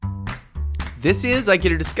This is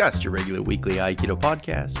Aikido Discussed, your regular weekly Aikido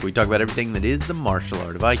podcast, where we talk about everything that is the martial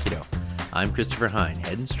art of Aikido. I'm Christopher Hine,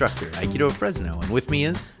 head instructor at Aikido of Fresno, and with me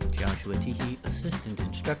is Joshua Tiki, assistant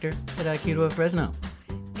instructor at Aikido of Fresno.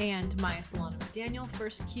 And Maya Solano McDaniel,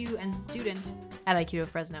 first Q and student at Aikido of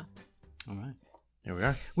Fresno. All right. here we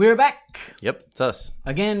are. We're back Yep, it's us.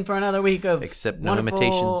 again for another week of Except no wonderful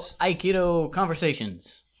imitations. Aikido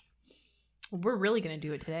conversations. We're really going to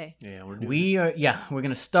do it today. Yeah, we're We're going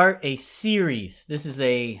to start a series. This is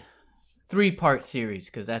a 3-part series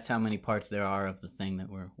because that's how many parts there are of the thing that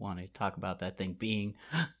we're wanting to talk about. That thing being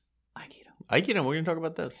Aikido. Aikido. We're going to talk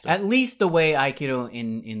about that stuff. At least the way Aikido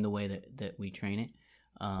in the way that we train it.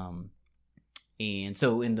 And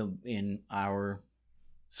so in our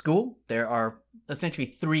school, there are essentially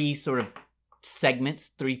 3 sort of segments,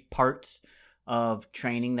 3 parts of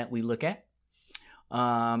training that we look at.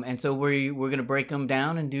 And so we're going to break them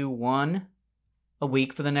down and do one a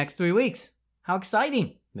week for the next 3 weeks. How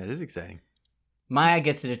exciting. That is exciting. Maya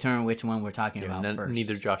gets to determine which one we're talking Yeah, about first.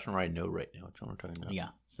 neither Josh nor I know right now which one we're talking about. Yeah,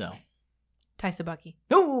 so. Taisabaki.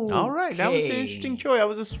 Ooh, All right, that was an interesting choice. That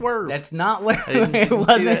was a swerve. That's not what I didn't, it didn't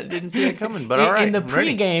wasn't. see that. Didn't see that coming. But all right, in the I'm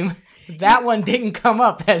ready. pregame, that one didn't come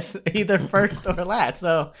up as either first or last.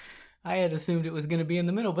 So I had assumed it was going to be in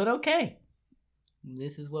the middle. But okay,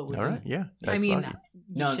 this is what we're All doing. right, yeah. I mean, Taisabaki.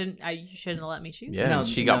 you No. shouldn't have let me shoot. Yeah, No,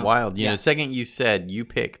 she got no, wild. You know, yeah. the second you said you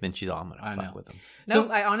pick, then she's all, I'm going I to know. fuck with them. No,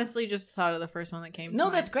 So- I honestly just thought of the first one that came to No,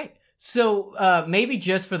 mind. that's great. So maybe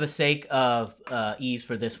just for the sake of ease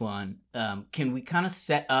for this one, can we kind of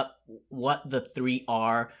set up what the 3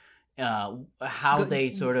 are, how Go-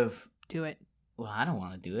 they sort of... Do it. Well, I don't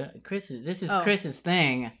want to do it. This is Oh. Chris's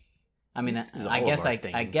thing. I mean, This is I all guess of our I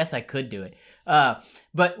things. guess I could do it.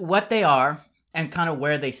 But what they are and kind of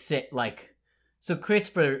where they sit, like, so Chris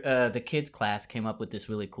for the kids class came up with this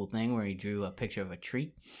really cool thing where he drew a picture of a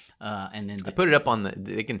tree, and then I put it up on the.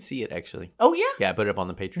 They can see it actually. oh yeah, Yeah, I put it up on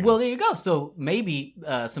the Patreon. well there you go. So maybe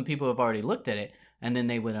some people have already looked at it, and then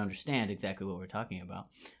they would understand exactly what we're talking about.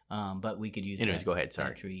 But we could use Anyways, that, go ahead,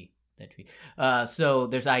 sorry. that tree. So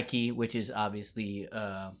there's Aiki, which is obviously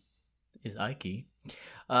is Aiki.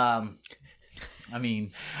 I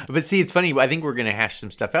mean, But see, it's funny. I think we're going to hash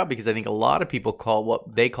some stuff out because I think a lot of people call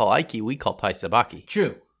what they call Aiki, we call Taisabaki.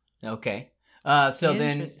 true. Okay. So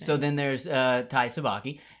Interesting. then there's Tai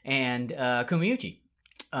Sabaki and Kumiuchi.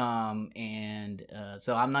 So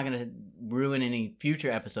I'm not going to ruin any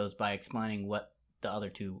future episodes by explaining what the other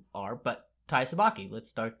 2 are, but Tai Sabaki, let's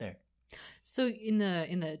start there. So in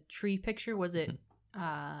the tree picture, was it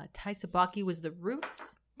Taisabaki was the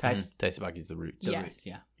roots, Tai Taisabaki is the roots. Yeah. Yes.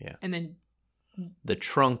 Yeah. and then The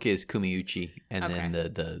trunk is Kumiuchi, and then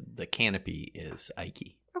Okay. the canopy is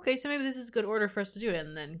Aiki. okay, so maybe this is good order for us to do it,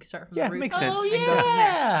 and then start from Yeah, the roots. makes sense. Oh and go from there.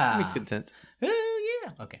 yeah. Makes good sense. Oh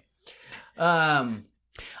yeah. Okay.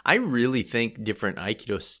 I really think different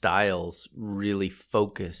Aikido styles really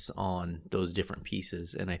focus on those different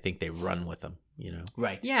pieces, and I think they run with them. You know.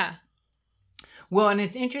 Right. Yeah. Well, and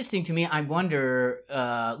it's interesting to me. I wonder,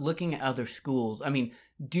 looking at other schools. I mean,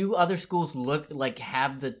 do other schools look like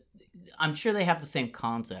have the? I'm sure they have the same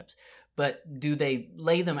concepts, but do they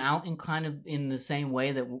lay them out in kind of in the same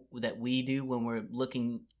way that we do when we're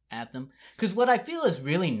looking at them? Because what I feel is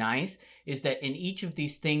really nice is that in each of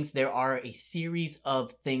these things there are a series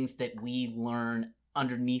of things that we learn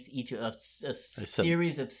underneath each of a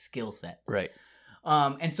series of skill sets. Right.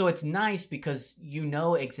 And so it's nice because you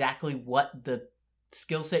know exactly what the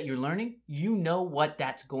skill set you're learning, you know what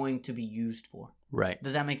that's going to be used for. Right.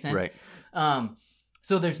 Does that make sense? Right.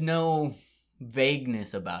 So there's no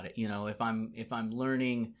vagueness about it. You know, if I'm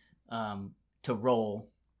learning to roll,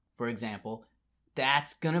 for example,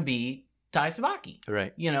 that's gonna be Taisabaki.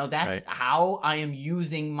 Right. You know, that's Right. how I am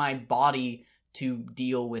using my body to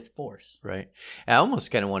deal with force. Right. I almost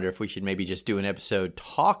kind of wonder if we should maybe just do an episode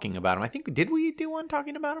talking about them. I think did we do one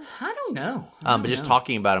talking about them? I don't know. But just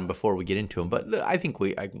talking about them before we get into them. But I think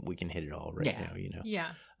we can hit it all right Yeah. now. You know.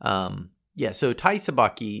 Yeah. Yeah. So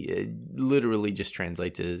Taisabaki literally just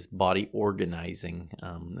translates as body organizing.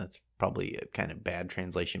 That's probably a kind of bad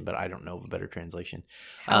translation, but I don't know of a better translation.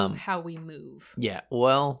 How we move. Yeah.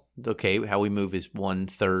 Well, okay. How we move is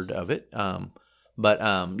 1/3 of it. But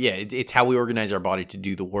yeah, it's how we organize our body to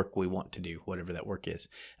do the work we want to do, whatever that work is.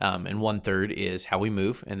 And 1/3 is how we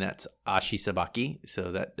move, and that's Ashisabaki.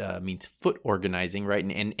 So that means foot organizing, right?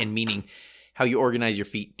 And meaning how you organize your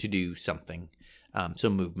feet to do something. So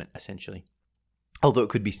movement, essentially. Although it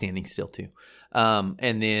could be standing still too.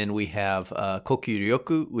 And then we have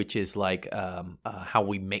Kokyu-ryoku, which is like how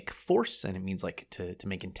we make force, and it means like to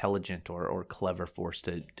make intelligent or clever force,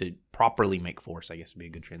 to properly make force, I guess would be a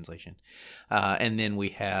good translation. And then we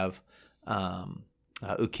have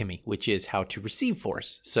ukemi, which is how to receive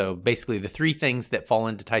force. So basically the three things that fall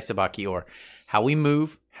into taisabaki are how we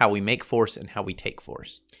move, how we make force, and how we take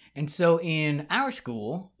force. And so in our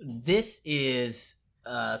school, this is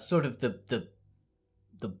sort of the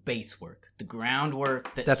base work, the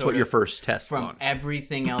groundwork. That's what your first test from on.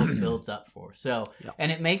 Everything else builds up for. So, Yep.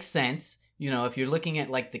 And it makes sense. If you're looking at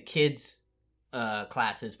like the kids'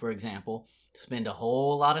 classes, for example, spend a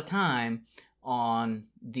whole lot of time on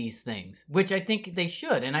these things, which I think they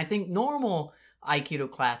should. And I think normal Aikido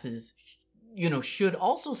classes, should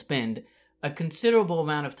also spend a considerable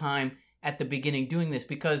amount of time at the beginning doing this,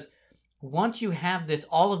 because once you have this,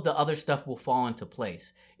 all of the other stuff will fall into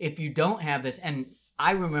place. If you don't have this, and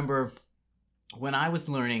I remember when I was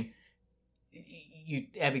learning,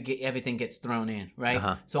 everything gets thrown in, right?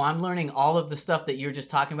 Uh-huh. So I'm learning all of the stuff that you're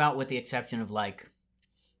just talking about, with the exception of like,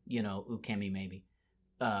 ukemi maybe,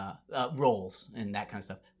 rolls and that kind of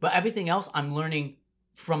stuff. But everything else I'm learning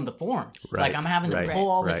from the forms. Right, Like I'm having to right, pull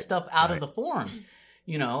all this right, stuff out right. of the forms.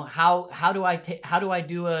 How do I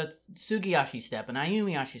do a Sugiyashi step, an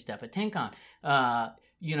Ayumiyashi step, a Tenkan? How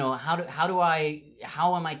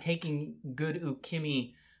am I taking good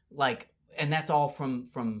ukemi, like, and that's all from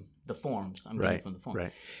the forms. I'm getting from the forms.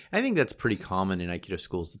 Right. I think that's pretty common in Aikido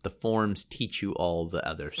schools, that the forms teach you all the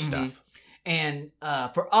other stuff. And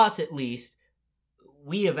for us, at least,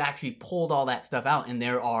 we have actually pulled all that stuff out, and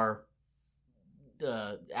there are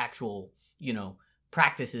actual,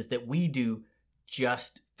 practices that we do,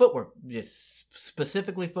 just footwork, just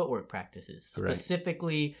specifically footwork practices,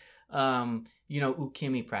 specifically,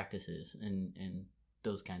 ukemi practices, and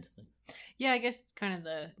those kinds of things. Yeah, I guess it's kind of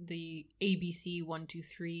the ABC 1, 2,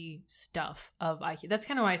 3 stuff of Aikido. That's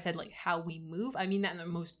kind of why I said like how we move. I mean that in the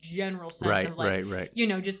most general sense of like, right.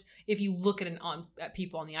 Just if you look at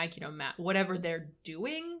people on the Aikido mat, whatever they're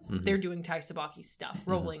doing, they're doing taisabaki stuff,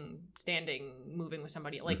 rolling, standing, moving with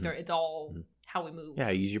somebody. Like it's all how we move. Yeah,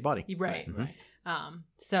 use your body. Right.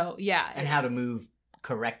 So yeah, and how to move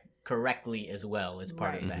correctly as well is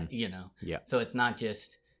part of that. Yeah. So it's not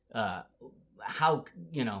just how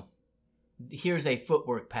here's a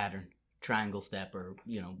footwork pattern, triangle step, or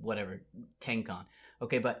whatever, tenkan.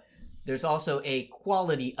 Okay, but there's also a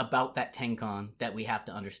quality about that tenkan that we have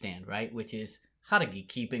to understand, right? Which is haragi,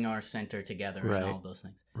 keeping our center together, and all those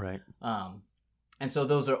things. Right. And so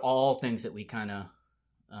those are all things that we kind of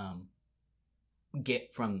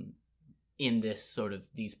get from in this sort of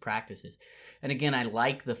these practices. And again, I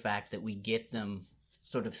like the fact that we get them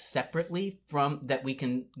sort of separately that we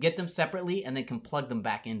can get them separately and then can plug them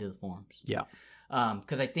back into the forms. Yeah.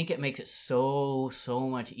 Because I think it makes it so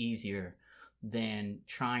much easier than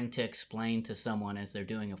trying to explain to someone as they're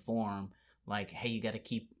doing a form, like, hey, you got to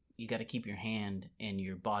keep your hand and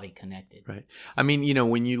your body connected. Right. I mean,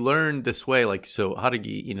 when you learn this way, like, so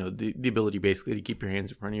haragi, the ability basically to keep your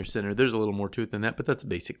hands in front of your center, there's a little more to it than that, but that's a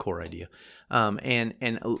basic core idea.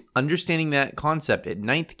 And understanding that concept at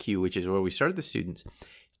 9th Kyu, which is where we started the students,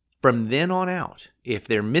 from then on out, if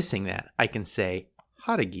they're missing that, I can say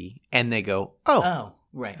haragi, and they go, oh.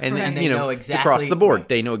 Right. And then, they know exactly, it's across the board. Right.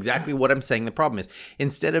 They know exactly what I'm saying the problem is.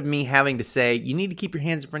 Instead of me having to say, you need to keep your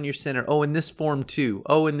hands in front of your center. Oh, in this form too.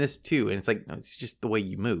 Oh, in this too. And it's like, no, it's just the way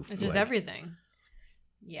you move. It's just everything.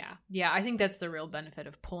 Yeah. Yeah, I think that's the real benefit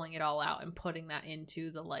of pulling it all out and putting that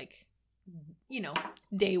into the, like,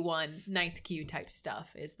 day 1, 9th Kyu type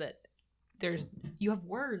stuff, is that you have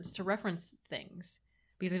words to reference things.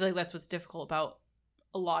 Because I feel like that's what's difficult about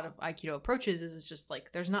a lot of Aikido approaches, is it's just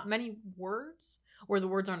like there's not many words, or the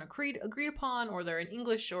words aren't agreed upon, or they're in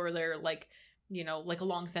English, or they're like, like a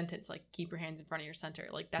long sentence, like keep your hands in front of your center.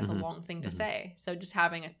 Like that's a long thing to say. So just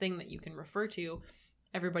having a thing that you can refer to,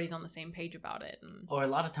 everybody's on the same page about it. Or a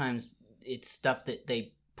lot of times it's stuff that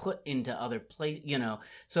they put into other places,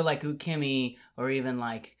 so like ukemi, or even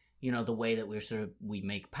like, the way that we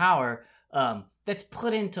make power, that's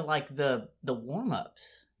put into like the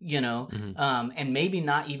warm-ups. And maybe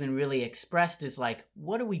not even really expressed as like,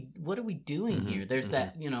 what are we doing here? There's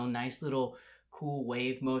that, nice little cool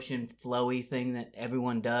wave motion, flowy thing that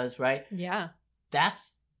everyone does, right? Yeah.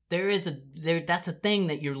 That's a thing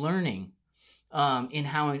that you're learning, in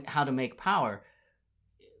how to make power.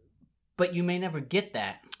 But you may never get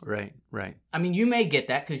that. Right. I mean, you may get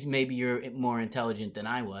that because maybe you're more intelligent than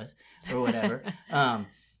I was, or whatever.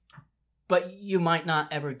 But you might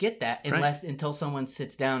not ever get that until someone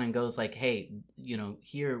sits down and goes like, hey,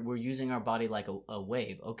 here we're using our body like a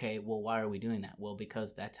wave. Okay, well, why are we doing that? Well,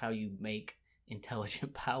 because that's how you make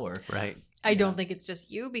intelligent power. Right. I don't think it's just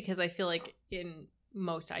you, because I feel like in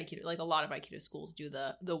most Aikido, like a lot of Aikido schools do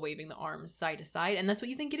the waving the arms side to side. And that's what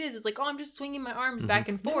you think it is. It's like, oh, I'm just swinging my arms back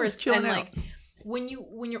and forth. Just chilling and out. like, when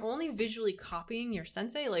you're only visually copying your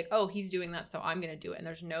sensei, like, oh, he's doing that, so I'm going to do it. And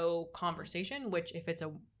there's no conversation, which if it's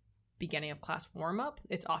a beginning of class warm-up,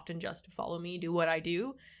 it's often just follow me, do what I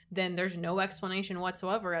do. Then there's no explanation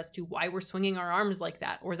whatsoever as to why we're swinging our arms like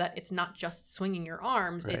that, or that it's not just swinging your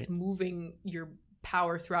arms, Right. it's moving your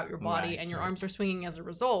power throughout your body, Right, and your right. arms are swinging as a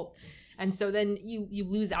result. And so then you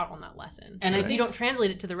lose out on that lesson. And I if you think- don't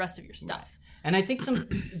translate it to the rest of your stuff. And I think some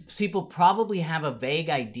people probably have a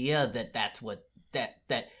vague idea that that's what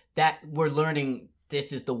that we're learning.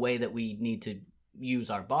 This is the way that we need to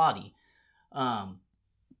use our body,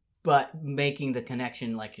 but making the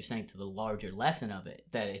connection, like you're saying, to the larger lesson of it.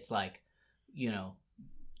 That it's like,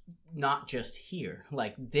 not just here.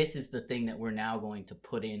 Like this is the thing that we're now going to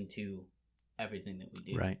put into everything that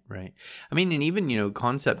we do. Right, right. I mean, and even,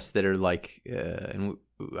 concepts that are like, and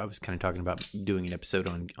I was kind of talking about doing an episode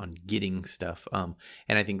on getting stuff. And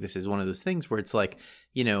I think this is one of those things where it's like,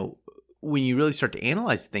 when you really start to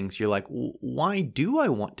analyze things, you're like, why do I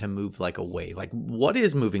want to move like a wave? Like, what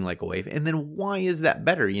is moving like a wave? And then why is that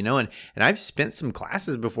better? And I've spent some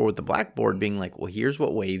classes before with the blackboard being like, well, here's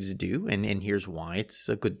what waves do. And here's why it's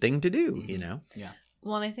a good thing to do, Yeah.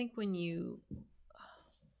 Well, and I think when you,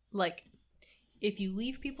 like, if you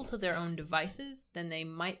leave people to their own devices, then they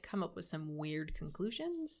might come up with some weird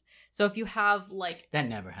conclusions. So if you have, like... That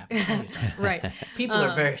never happens. Right. People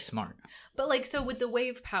are very smart. But, like, so with the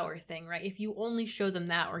wave power thing, right? If you only show them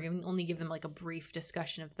that, or you only give them, like, a brief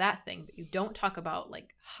discussion of that thing, but you don't talk about,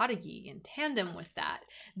 like, Hatagi in tandem with that,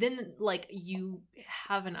 then, like, you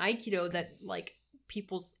have an Aikido that, like,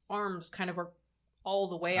 people's arms kind of are all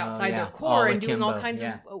the way outside their core and doing all akimbo, kinds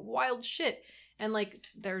of wild shit. And, like,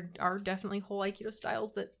 there are definitely whole Aikido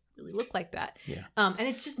styles that really look like that. Yeah. And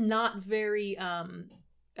it's just not very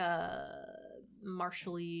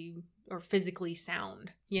martially or physically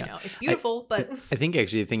sound. It's beautiful, but... I think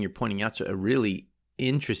actually the thing you're pointing out is a really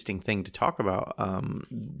interesting thing to talk about.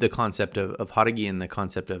 The concept of Hatagi and the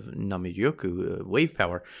concept of Namiryoku, wave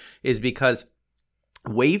power, is because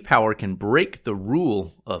wave power can break the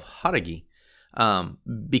rule of Hatagi.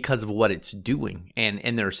 Because of what it's doing.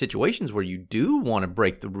 And there are situations where you do want to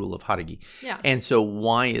break the rule of Hatagi. Yeah. And so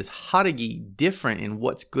why is Hatagi different, and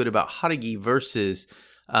what's good about Hatagi versus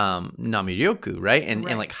Namiryoku, right? And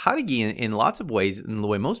like Hatagi in lots of ways, in the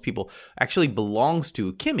way most people, actually belongs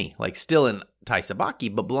to Ukemi, like still in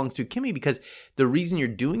Taisabaki, but belongs to Ukemi, because the reason you're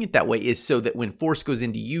doing it that way is so that when force goes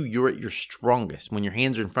into you, you're at your strongest. When your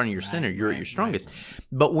hands are in front of your center, you're at your strongest.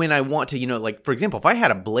 But when I want to, like, for example, if I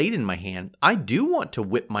had a blade in my hand, I do want to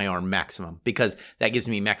whip my arm maximum, because that gives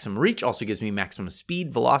me maximum reach, also gives me maximum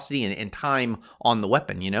speed, velocity, and time on the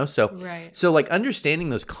weapon, So, so like understanding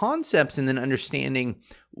those concepts, and then understanding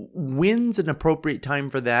when's an appropriate time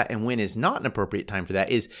for that and when is not an appropriate time for that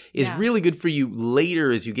is really good for you later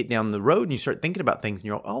as you get down the road and you start thinking about things and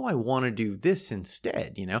you're like, oh, I want to do this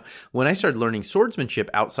instead. When I started learning swordsmanship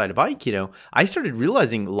outside of Aikido, I started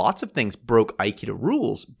realizing lots of things broke Aikido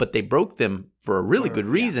rules, but they broke them for a really good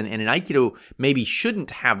reason. And in Aikido maybe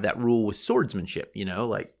shouldn't have that rule with swordsmanship,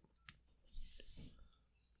 like.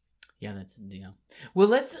 Yeah, Well,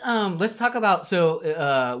 let's talk about,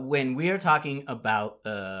 so when we are talking about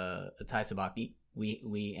Taisabaki,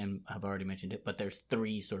 we have already mentioned it, but there's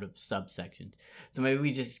 3 sort of subsections. So maybe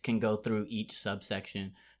we just can go through each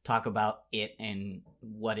subsection, talk about it and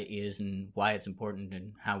what it is and why it's important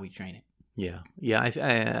and how we train it. Yeah.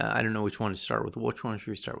 I don't know which one to start with. Which one should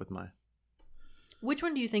we start with, Maya? Which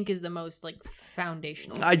one do you think is the most, like,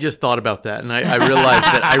 foundational? I just thought about that, and I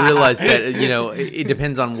realized that it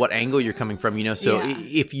depends on what angle you're coming from. So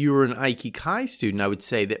if you were an Aikikai student, I would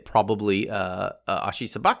say that probably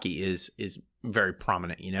Ashisabaki is very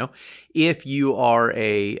prominent. If you are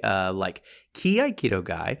a like Ki Aikido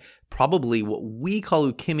guy, probably what we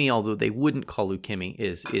call Ukemi, although they wouldn't call Ukemi,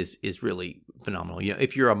 is really phenomenal.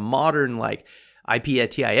 If you're a modern like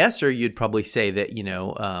IPTISer, you'd probably say that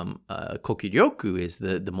Kokiryoku is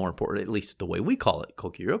the more important, at least the way we call it,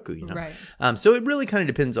 Kokiryoku. Right. So it really kind of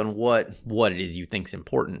depends on what it is you think's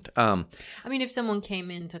important. I mean, if someone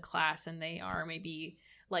came into class and they are maybe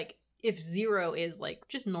like, if 0 is like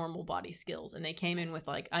just normal body skills and they came in with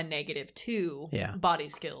like a -2 body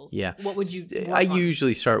skills, what would you work on?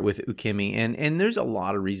 Usually start with Ukemi, and there's a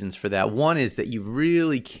lot of reasons for that. One is that you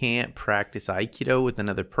really can't practice Aikido with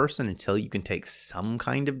another person until you can take some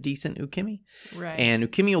kind of decent Ukemi. Right. And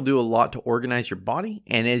Ukemi will do a lot to organize your body,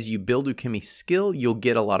 and as you build Ukemi skill, you'll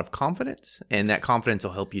get a lot of confidence, and that confidence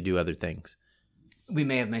will help you do other things. We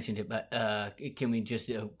may have mentioned it, but can we just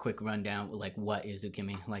do a quick rundown? Like, what is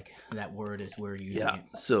ukemi? Like, that word is where you Yeah.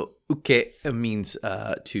 So uke means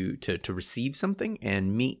to receive something,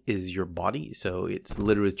 and mi is your body. So it's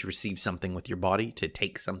literally to receive something with your body, to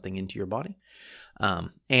take something into your body.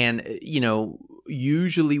 And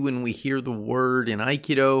usually when we hear the word in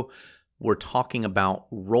Aikido, we're talking about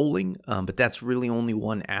rolling, but that's really only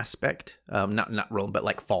one aspect. Not rolling, but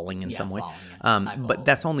like falling in some way. But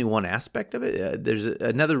that's only one aspect of it. There's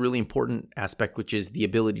another really important aspect, which is the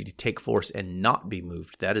ability to take force and not be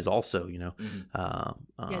moved. That is also,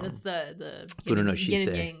 that's the Fudo no yin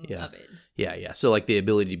and Shisei. yang of it. Yeah. So like the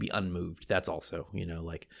ability to be unmoved, that's also,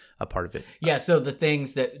 like a part of it. Yeah, so the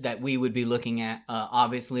things that we would be looking at,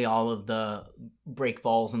 obviously all of the break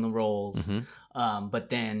falls and the rolls,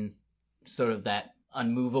 but then sort of that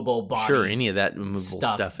unmovable body. Sure, any of that movable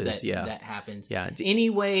stuff is that happens. Yeah,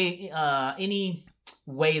 any way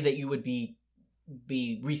that you would be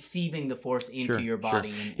receiving the force into your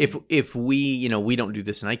body. Sure. If we we don't do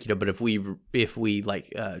this in Aikido, but if we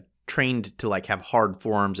like trained to like have hard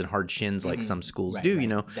forearms and hard shins like some schools do,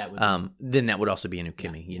 then that would also be an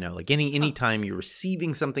ukemi. Like any time you're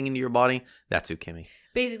receiving something into your body, that's ukemi.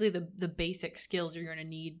 Basically, the basic skills you're going to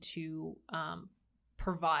need to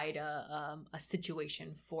provide a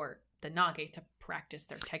situation for the Nage to practice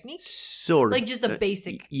their technique. Sort of. Like just the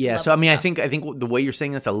basic So I mean, stuff. I think the way you're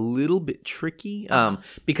saying that's a little bit tricky,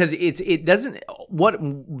 because it doesn't.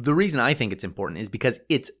 The reason I think it's important is because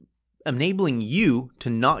it's enabling you to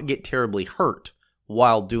not get terribly hurt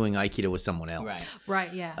while doing Aikido with someone else.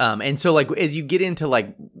 Right, yeah. And so like as you get into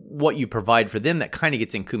like what you provide for them, that kind of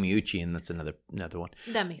gets in Kumiuchi, and that's another one.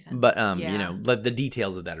 That makes sense. But the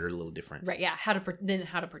details of that are a little different. Right, yeah. How to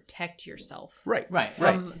protect yourself. Right.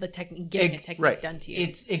 From the technique, getting a technique done to you.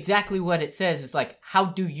 It's exactly what it says. It's like, how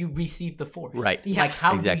do you receive the force? Right. Yeah. Like,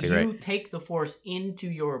 how do you take the force into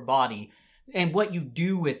your body? And what you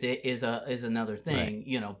do with it is another thing,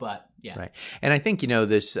 but yeah. Right. And I think,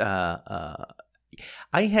 this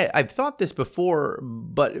I've thought this before,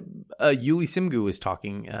 but Yuli Simgu was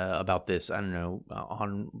talking about this. I don't know,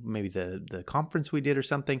 on maybe the conference we did or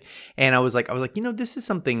something. And I was like, this is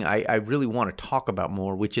something I really want to talk about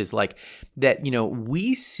more, which is like that.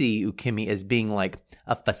 We see ukemi as being like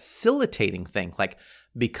a facilitating thing, like.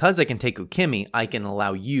 Because I can take ukemi, I can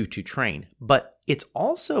allow you to train. But it's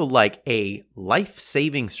also like a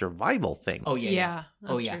life-saving survival thing. Oh, yeah.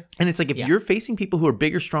 That's true. And it's like if you're facing people who are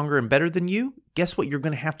bigger, stronger, and better than you, guess what you're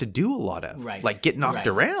going to have to do a lot of? Right. Like get knocked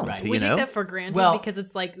around. Right. We take that for granted because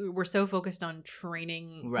it's like we're so focused on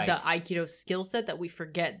training the Aikido skill set that we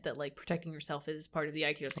forget that like protecting yourself is part of the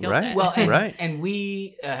Aikido skill set. Well, and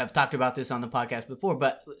we have talked about this on the podcast before,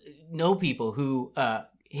 but know people who...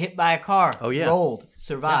 hit by a car, rolled,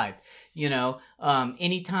 survived.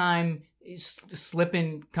 Anytime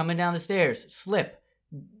slipping, coming down the stairs, slip,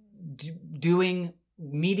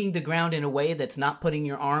 meeting the ground in a way that's not putting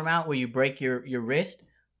your arm out where you break your wrist.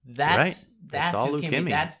 That's all ukemi.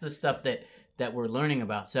 That's the stuff that we're learning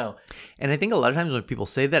about. So, and I think a lot of times when people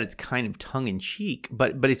say that, it's kind of tongue in cheek,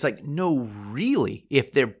 but it's like, no, really,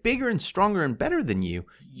 if they're bigger and stronger and better than you,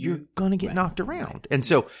 you're gonna get knocked around. And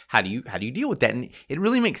so, how do you deal with that? And it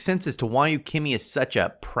really makes sense as to why ukemi is such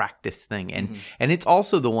a practice thing, and it's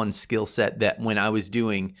also the one skill set that when I was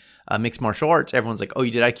doing mixed martial arts, everyone's like, oh,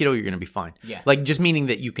 you did Aikido, you're gonna be fine. Yeah, like just meaning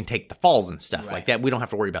that you can take the falls and stuff like that. We don't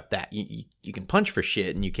have to worry about that. You can punch for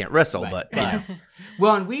shit and you can't wrestle, but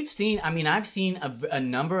well, and I've seen a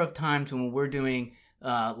number of times when we're doing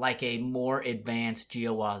like a more advanced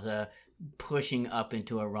Jiawaza pushing up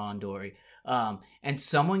into a randori, and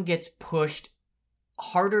someone gets pushed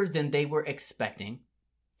harder than they were expecting.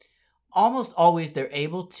 Almost always they're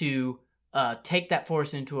able to take that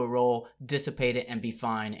force into a roll, dissipate it, and be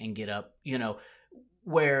fine and get up.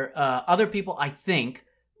 Where other people, I think,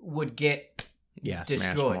 would get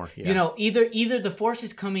destroyed. More, either the force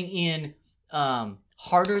is coming in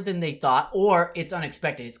harder than they thought, or it's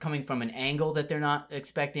unexpected. It's coming from an angle that they're not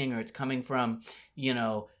expecting, or it's coming from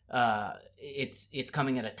it's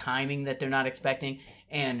coming at a timing that they're not expecting.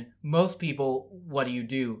 And most people, what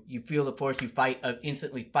do? You feel the force, you fight,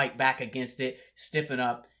 instantly fight back against it, stiffen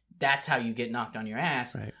up. That's how you get knocked on your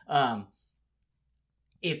ass. Right.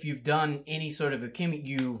 If you've done any sort of ukemi,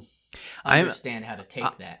 you understand how to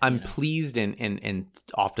take that. I'm pleased and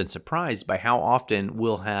often surprised by how often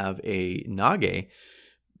we'll have a Nage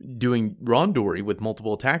doing randori with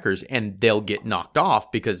multiple attackers, and they'll get knocked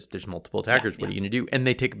off because there's multiple attackers. What are you going to do? And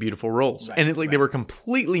they take beautiful rolls. And it's like they were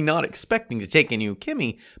completely not expecting to take any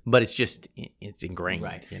ukemi, but it's ingrained.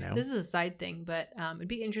 Right. This is a side thing, but it'd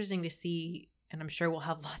be interesting to see and I'm sure we'll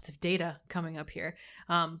have lots of data coming up here,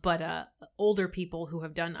 but older people who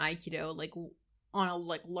have done Aikido, like on a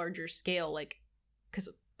like larger scale, like because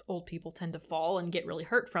old people tend to fall and get really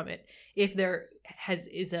hurt from it. If there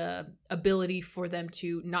is a ability for them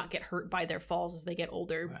to not get hurt by their falls as they get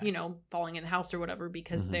older, Right. you know, falling in the house or whatever,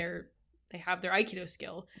 because Mhm. they have their Aikido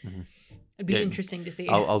skill. Mhm. It'd be Yeah, interesting to see.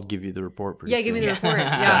 I'll give you the report. Pretty Yeah, give me the soon. report.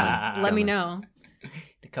 Yeah. Yeah, It's let me coming. know.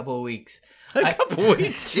 A couple of weeks. A couple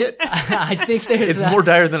weeks. Shit. I think there's It's more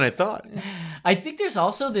dire than I thought. I think there's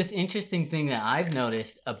also this interesting thing that I've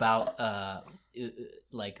noticed about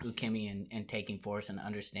like ukemi and taking force and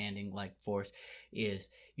understanding like force is,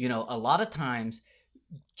 you know, a lot of times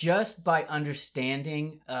just by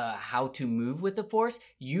understanding how to move with the force,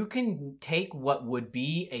 you can take what would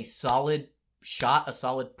be a solid shot, a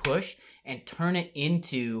solid push, and turn it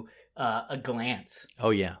into a glance, Oh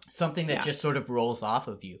yeah. something that Yeah. just sort of rolls off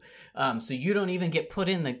of you. So you don't even get put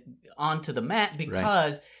onto the mat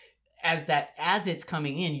because as it's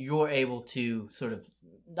coming in, you're able to sort of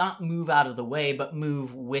not move out of the way, but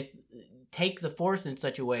take the force in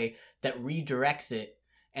such a way that redirects it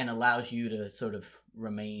and allows you to sort of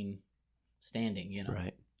remain standing, you know.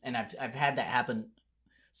 Right. And I've had that happen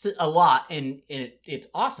a lot, and it's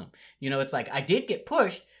awesome. You know, it's like I did get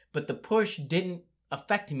pushed, but the push didn't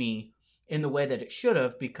affect me in the way that it should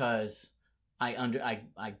have because I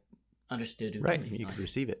understood it. Right. You could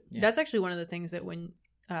receive it. Yeah. That's actually one of the things that when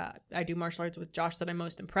I do martial arts with Josh that I'm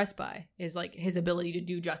most impressed by is like his ability to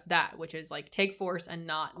do just that, which is like take force and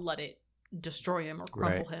not let it destroy him or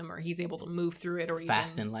crumple him, or he's able to move through it, or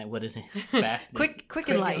Fast even and light. What is it? Fast. and- quick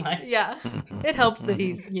and light. Yeah, it helps that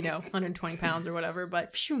he's 120 pounds or whatever,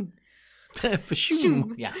 but phew.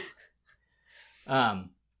 Fashoom. Yeah.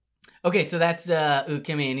 Okay, so that's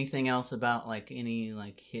ukemi. Anything else about like any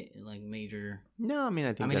like major? No, I mean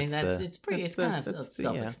I think It's pretty. It's kind of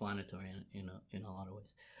self-explanatory in a lot of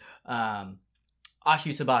ways.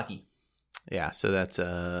 Ashu Sabaki. Yeah, so that's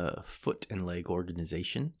a foot and leg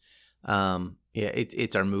organization.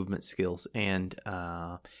 It's our movement skills, and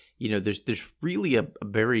there's really a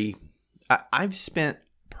very. I've spent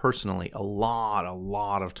personally a lot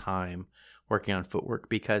of time working on footwork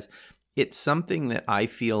because it's something that I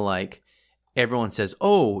feel like everyone says,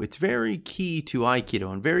 oh, it's very key to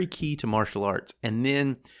Aikido and very key to martial arts, and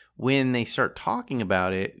then when they start talking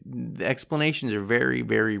about it, the explanations are very,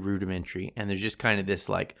 very rudimentary, and there's just kind of this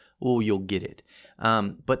like, oh, you'll get it.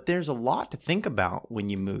 But there's a lot to think about when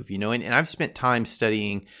you move, and I've spent time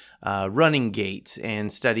studying running gaits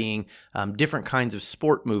and studying different kinds of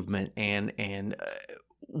sport movement and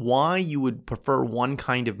why you would prefer one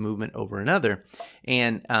kind of movement over another.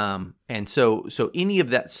 And so any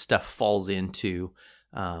of that stuff falls into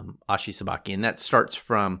Ashi Sabaki, and that starts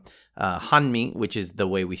from Hanmi, which is the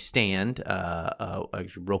way we stand.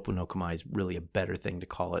 Actually, Roppu no Kamae is really a better thing to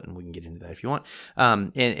call it, and we can get into that if you want.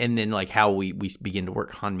 And then like how we begin to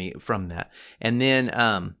work Hanmi from that, and then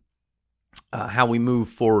how we move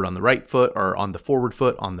forward on the right foot or on the forward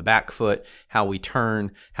foot, on the back foot, how we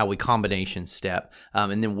turn, how we combination step,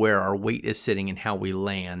 and then where our weight is sitting and how we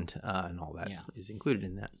land, and all that is included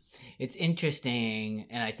in that. It's interesting,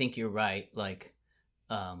 and I think you're right. Like,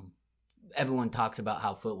 everyone talks about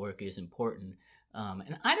how footwork is important,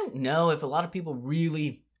 and I don't know if a lot of people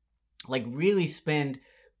really spend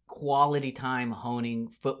quality time honing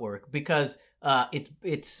footwork because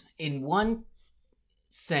it's in one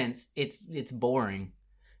sense it's boring,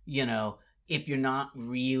 if you're not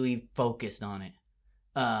really focused on it,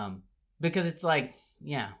 because it's like,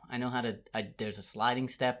 I know how to. There's a sliding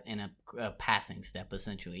step and a passing step,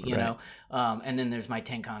 essentially, Right. and then there's my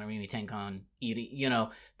tenkan, Arimi tenkan,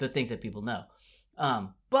 iri, the things that people know.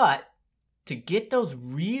 But to get those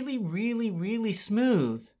really, really, really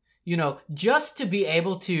smooth, just to be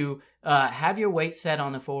able to have your weight set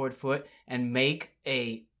on the forward foot and make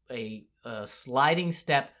a sliding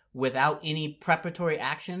step without any preparatory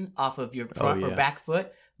action off of your front or back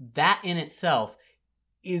foot, that in itself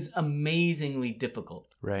is amazingly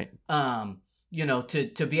difficult. Right. To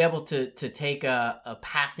be able to take a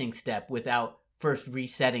passing step without first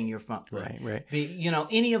resetting your front foot. Right.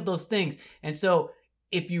 Any of those things. And so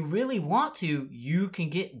if you really want to, you can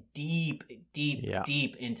get deep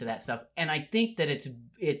into that stuff. And I think that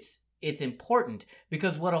it's important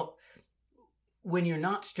because when you're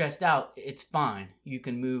not stressed out, it's fine. You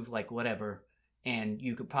can move like whatever, and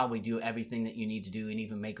you could probably do everything that you need to do and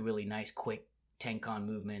even make really nice, quick tenkan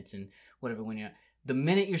movements and whatever. The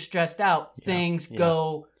minute you're stressed out, things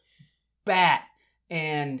go bad.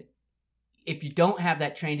 And if you don't have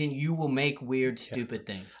that trained in, you will make weird, stupid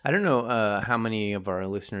things. I don't know how many of our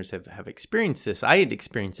listeners have experienced this. I had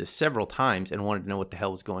experienced this several times and wanted to know what the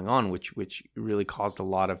hell was going on, which really caused a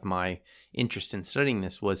lot of my interest in studying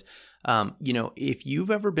this was, if you've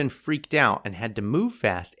ever been freaked out and had to move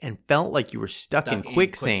fast and felt like you were stuck in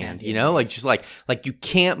quicksand, like you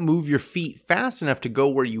can't move your feet fast enough to go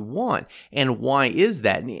where you want. And why is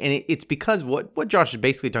that? And it's because what Josh is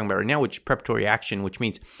basically talking about right now, which is preparatory action, which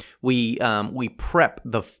means we prep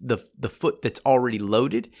the foot that's already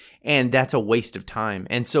loaded, and that's a waste of time.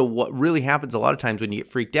 And so what really happens a lot of times when you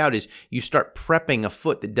get freaked out is you start prepping a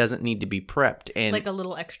foot that doesn't need to be prepped, and like a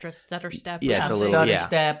little extra stutter step. Yeah, it's a little stutter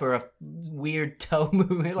step or a weird toe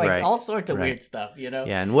movement, like all sorts of weird stuff, Yeah,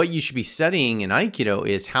 and what you should be studying in Aikido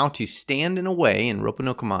is how to stand in a way in Roppo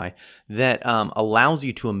no Kamae that allows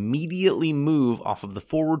you to immediately move off of the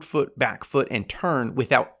forward foot, back foot, and turn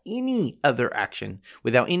without any other action,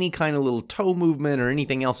 without any kind of little toe movement or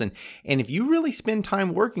anything else. And if you really spend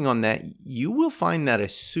time working on that, you will find that a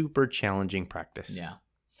super challenging practice. Yeah.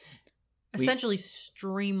 Essentially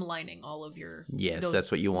streamlining all of your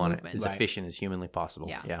that's what you want, it as movements. efficient as humanly possible.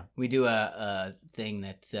 Yeah. We do a thing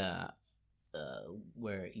that's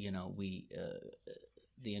where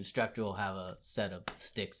the instructor will have a set of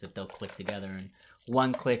sticks that they'll click together, and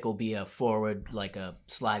one click will be a forward, like a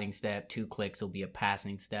sliding step, 2 clicks will be a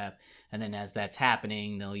passing step, and then as that's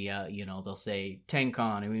happening they'll they'll say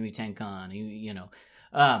tenkan, Urimi tenkan,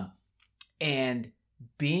 and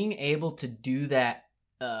being able to do that.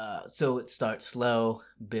 So it starts slow,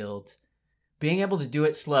 build. Being able to do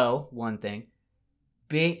it slow, one thing.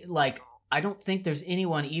 I don't think there's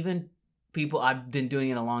anyone, even people, I've been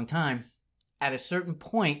doing it a long time, at a certain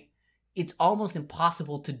point, it's almost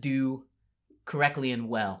impossible to do correctly and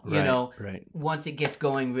well. Right. Once it gets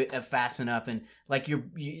going fast enough, and like you're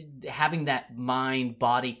having that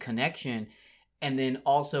mind-body connection, and then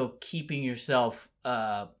also keeping yourself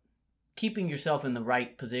in the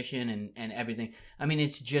right position and everything. I mean,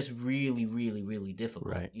 it's just really, really, really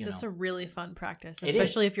difficult. Right. That's a really fun practice, It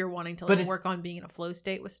especially if you're wanting to work on being in a flow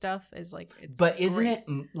state with stuff. Isn't it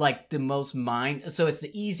like the most so it's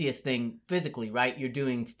the easiest thing physically, right? You're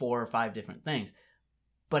doing 4 or 5 different things,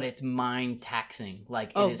 but it's mind taxing.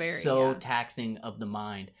 Like it is so taxing of the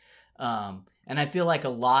mind. And I feel like a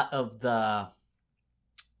lot of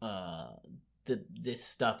this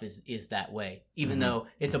stuff is that way, even though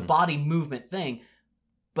it's a body movement thing,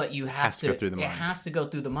 but you have to go through the mind. It has to go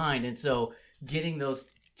through the mind, and so getting those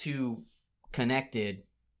two connected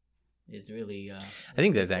is really. I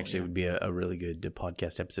think that actually would be a really good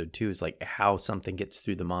podcast episode too. Is like how something gets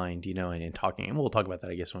through the mind, and talking, and we'll talk about that,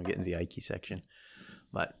 I guess, when we get into the Aiki section.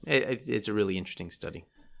 But it's a really interesting study.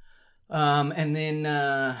 And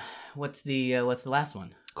then what's the last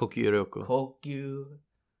one? Kokyu-ryoku.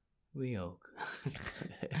 Kokyu-ryoku.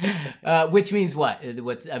 Which means what? There's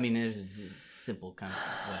a simple kind of.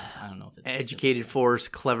 Well, I don't know if it's educated force,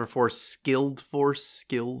 clever force, skilled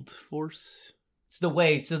force. It's the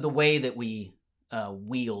way. So the way that we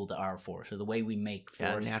wield our force, or the way we make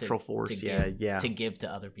force, natural force, to give to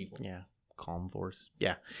other people. Yeah, calm force.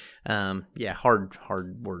 Yeah, hard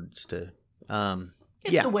words to.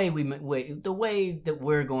 It's the way that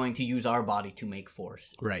we're going to use our body to make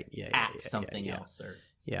force. Right. Something else or.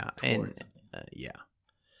 Yeah, and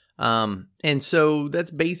and so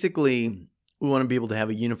that's basically, we want to be able to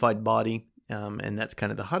have a unified body, and that's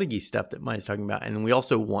kind of the Haragi stuff that Maya's talking about. And we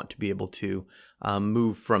also want to be able to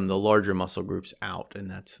move from the larger muscle groups out,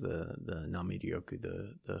 and that's the Namiryoku,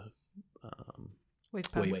 the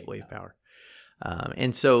wave power.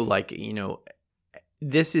 And so,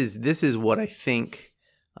 this is what I think.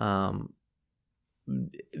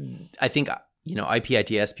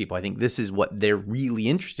 IPITS people, I think this is what they're really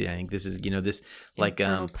interested in. I think this is, this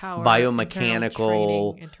internal power,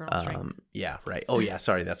 biomechanical, internal strength. Yeah, right. Oh yeah,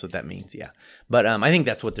 sorry, that's what that means. Yeah. But I think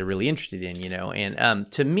that's what they're really interested in,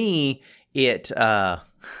 and to me it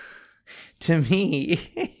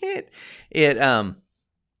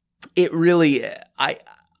really,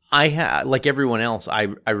 I like everyone else, I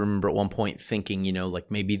remember at one point thinking,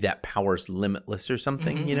 maybe that power's limitless or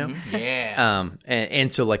something, Yeah.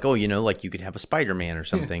 And so you could have a Spider-Man or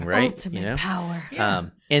something, right? Ultimate power. Yeah.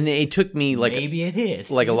 And it took me maybe it is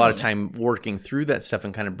a lot of time working through that stuff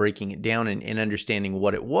and kind of breaking it down and understanding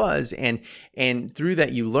what it was. And through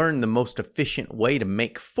that, you learn the most efficient way to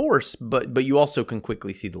make force, but you also can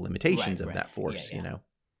quickly see the limitations of that force,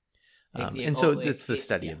 and so it's the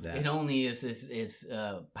study of that. It only is as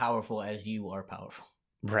powerful as you are powerful.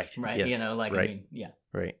 Right. Yes. Right.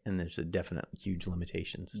 Right. And there's a definite huge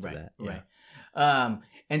limitations to that. Yeah. Right.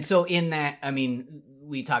 And so in that,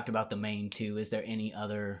 we talked about the main two. Is there any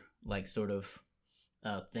other like sort of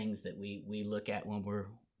things that we look at when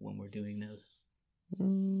we're doing those?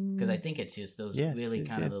 Because I think it's just those really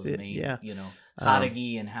kind of those main,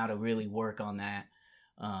 Hatagi and how to really work on that,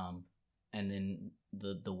 and then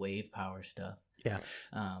the wave power stuff. Yeah.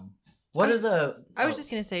 I was just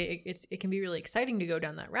gonna say it can be really exciting to go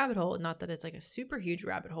down that rabbit hole. Not that it's like a super huge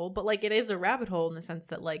rabbit hole, but like it is a rabbit hole in the sense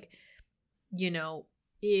that like,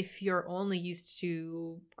 if you're only used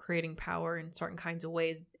to creating power in certain kinds of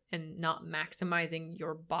ways and not maximizing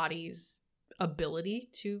your body's ability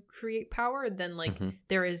to create power, then like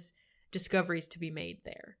there is discoveries to be made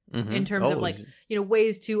there in terms of like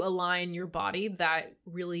ways to align your body that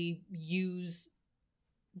really use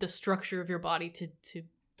the structure of your body to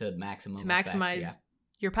maximize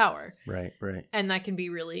your power. Right. And that can be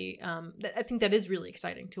really I think that is really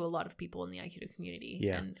exciting to a lot of people in the Aikido community.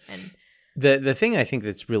 And the thing I think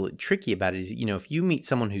that's really tricky about it is, if you meet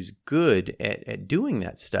someone who's good at doing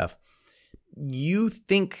that stuff, you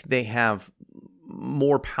think they have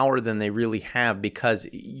more power than they really have because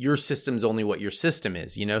your system's only what your system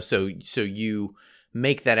is, so you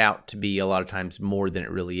make that out to be a lot of times more than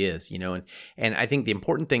it really is, and I think the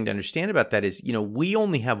important thing to understand about that is, we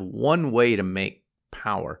only have one way to make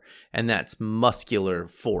power, and that's muscular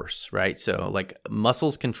force, right? So like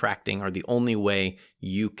muscles contracting are the only way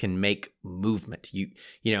you can make movement.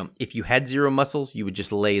 If you had zero muscles, you would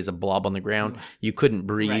just lay as a blob on the ground. You couldn't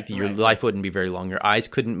breathe. Your life wouldn't be very long. Your eyes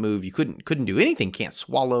couldn't move. You couldn't do anything. Can't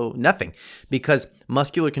swallow, nothing, because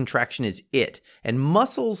muscular contraction is it. And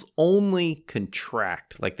muscles only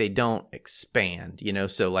contract, like they don't expand,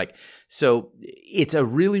 so it's a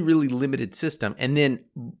really, really limited system. And then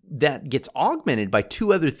that gets augmented by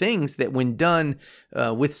two other things that when done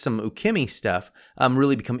with some ukemi stuff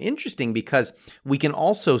really become interesting, because we can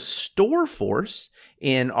also store force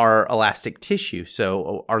in our elastic tissue.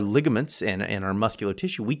 So our ligaments and our muscular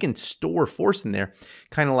tissue, we can store force in there,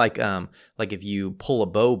 kind of like if you pull a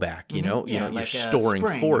bow back, you're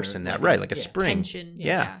storing force in that, like a spring. Tension.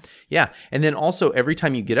 Yeah. And then also every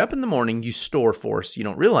time you get up in the morning, you store force. You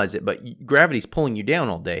don't realize it, but gravity's pulling you down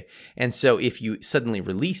all day. And so if you suddenly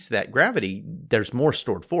release that gravity, there's more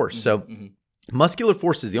stored force. So muscular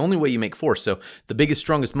force is the only way you make force. So the biggest,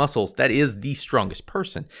 strongest muscles, that is the strongest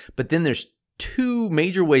person. But then there's two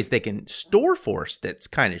major ways they can store force that's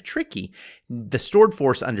kind of tricky. The stored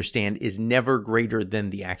force, understand, is never greater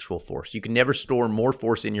than the actual force. You can never store more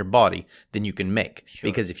force in your body than you can make. Sure.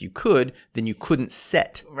 Because if you could, then you couldn't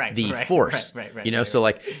set the force. So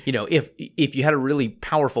like, if you had a really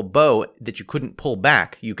powerful bow that you couldn't pull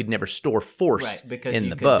back, you could never store force in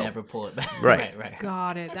the bow. Never pull it back. Right.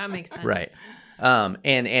 Got it. That makes sense. Right.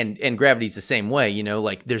 And gravity's the same way,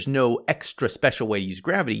 like there's no extra special way to use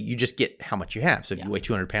gravity. You just get how much you have. So if you weigh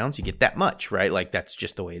 200 pounds, you get that much, right? Like that's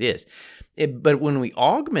just the way it is. But when we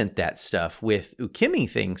augment that stuff with ukemi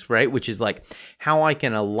things, right, which is like how I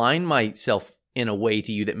can align myself in a way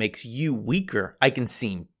to you that makes you weaker, I can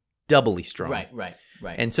seem doubly strong. Right.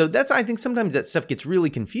 And so I think sometimes that stuff gets really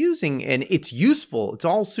confusing, and it's useful. It's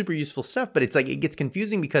all super useful stuff, but it's like it gets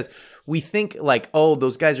confusing because we think like, oh,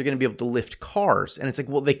 those guys are going to be able to lift cars. And it's like,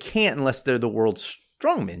 well, they can't unless they're the world's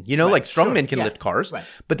strongmen. Like strongmen can lift cars,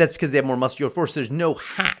 but that's because they have more muscular force. There's no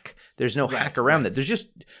hack. There's no hack around that. There's just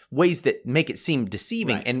ways that make it seem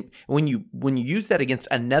deceiving. Right. And when you use that against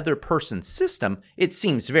another person's system, it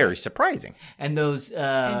seems very surprising. And those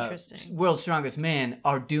world's strongest men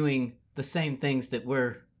are doing the same things that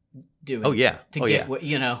we're doing. Oh yeah. To get what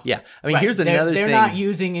Yeah. I mean, here's another thing. They're not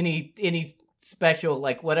using any special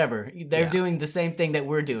like whatever. They're doing the same thing that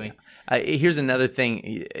we're doing. Here's another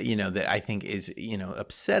thing, that I think is,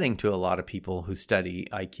 upsetting to a lot of people who study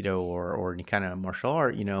Aikido or any kind of martial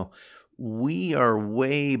art. We are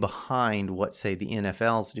way behind what, say, the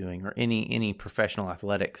NFL's doing or any professional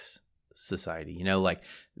athletics society. Like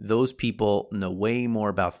those people know way more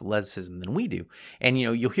about athleticism than we do. And,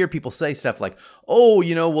 you'll hear people say stuff like, oh,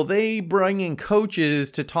 well, they bring in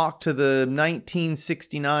coaches to talk to the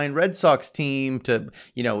 1969 Red Sox team to,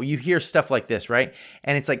 you hear stuff like this, right?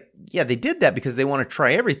 And it's like, yeah, they did that because they want to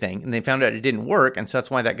try everything and they found out it didn't work. And so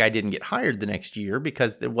that's why that guy didn't get hired the next year,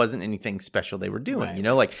 because there wasn't anything special they were doing,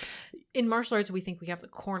 like in martial arts, we think we have the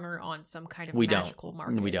corner on some kind of magical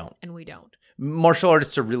market. We don't. And we don't. Martial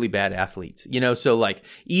artists are really bad athletes, so like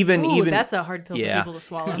Ooh, that's a hard pill for people to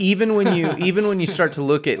swallow. Even when you start to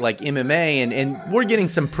look at like MMA and we're getting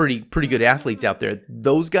some pretty good athletes out there,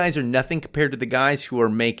 those guys are nothing compared to the guys who are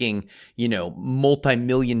making,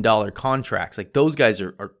 multi-million-dollar contracts. Like those guys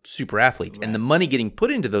are super athletes, and the money getting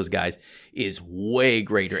put into those guys is way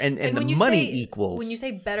greater. And the money equals. When you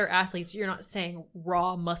say better athletes, you're not saying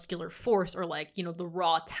raw muscular force or like, the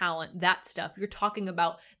raw talent, that stuff. You're talking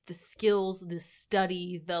about the skills, the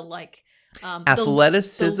study, the like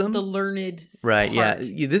athleticism, the learned right part.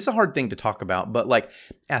 Yeah, this is a hard thing to talk about, but like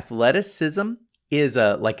athleticism is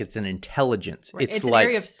it's an intelligence. Right. It's like an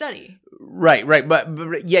area of study, right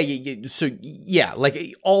but yeah, so yeah,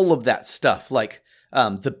 like all of that stuff, like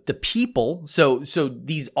the people, so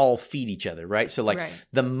these all feed each other, right? So like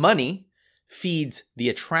the money feeds the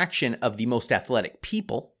attraction of the most athletic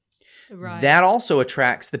people. Right. That also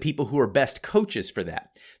attracts the people who are best coaches for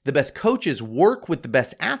that. The best coaches work with the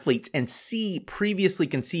best athletes and see previously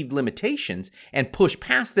conceived limitations and push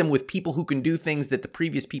past them with people who can do things that the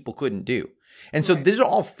previous people couldn't do. And so these are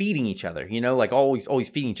all feeding each other, like always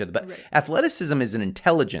feeding each other. But athleticism is an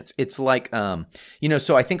intelligence. It's like, so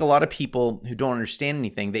I think a lot of people who don't understand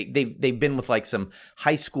anything, they've been with like some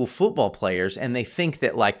high school football players and they think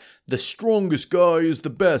that like the strongest guy is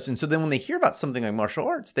the best. And so then when they hear about something like martial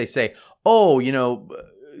arts, they say, oh,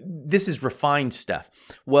 this is refined stuff.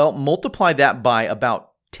 Well, multiply that by about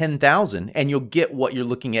 10,000 and you'll get what you're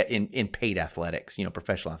looking at in paid athletics,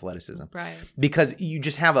 professional athleticism. Right. Because you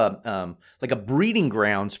just have a breeding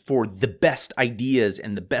grounds for the best ideas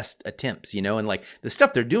and the best attempts, and like the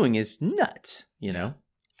stuff they're doing is nuts, Yeah,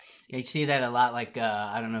 you see that a lot. Like,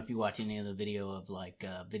 I don't know if you watch any of the video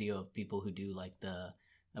of people who do like the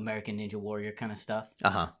American Ninja Warrior kind of stuff.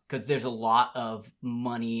 Because there's a lot of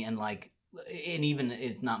money and like, and even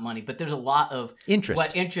it's not money, but there's a lot of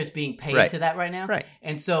interest being paid to that right now. Right.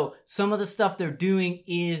 And so some of the stuff they're doing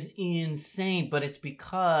is insane, but it's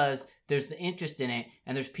because there's the interest in it,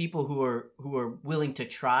 and there's people who are willing to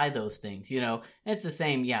try those things. It's the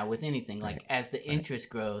same, with anything. Like as the interest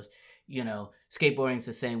grows, skateboarding's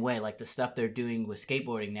the same way. Like the stuff they're doing with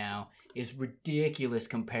skateboarding now is ridiculous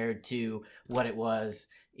compared to what it was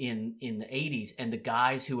in the 80s, and the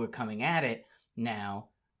guys who are coming at it now.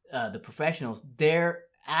 The professionals, they're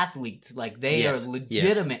athletes. Like they are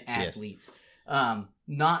legitimate athletes,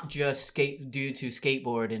 not just due to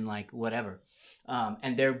skateboard and like whatever.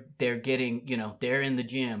 And they're getting, they're in the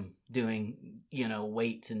gym doing,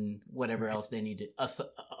 weights and whatever else they need to,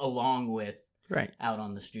 along with out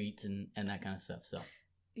on the streets and that kind of stuff. So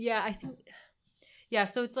yeah, I think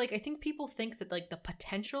so it's like I think people think that like the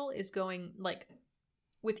potential is going like.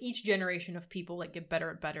 With each generation of people like get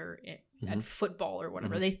better at football or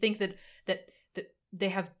whatever, they think that they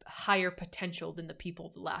have higher potential than the people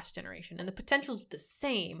of the last generation, and the potential is the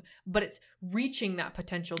same, but it's reaching that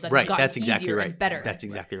potential that has gotten easier and better. That's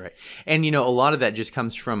exactly right. And a lot of that just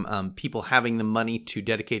comes from people having the money to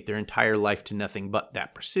dedicate their entire life to nothing but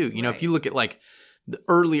that pursuit. If you look at like the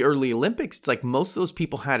early Olympics, it's like most of those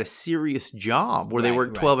people had a serious job where they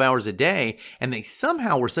worked 12 hours a day, and they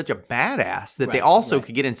somehow were such a badass that they also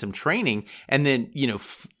could get in some training and then,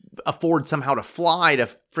 afford somehow to fly to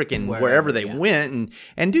freaking wherever they went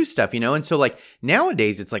and do stuff, And so like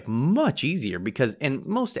nowadays it's like much easier because, and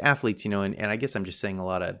most athletes, and I guess I'm just saying a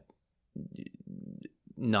lot of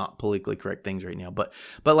not politically correct things right now, but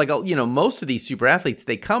like, most of these super athletes,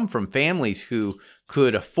 they come from families who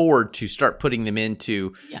could afford to start putting them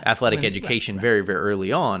into athletic education very, very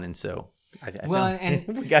early on. And so and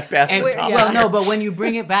we got past the topic. Well, no, but when you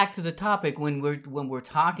bring it back to the topic, when we're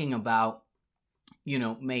talking about,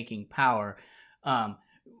 making power,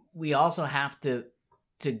 we also have to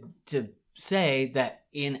say that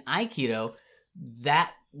in Aikido,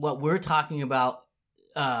 that what we're talking about,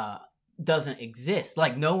 doesn't exist.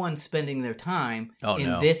 Like no one's spending their time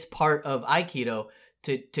this part of Aikido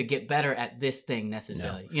to get better at this thing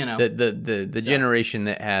necessarily. No. The generation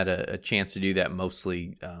that had a chance to do that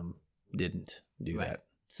mostly didn't do that.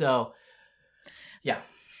 So yeah,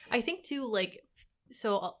 I think too, like,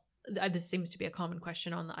 so this seems to be a common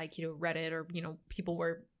question on the Aikido Reddit,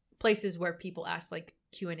 or places where people ask like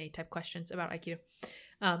Q&A type questions about Aikido,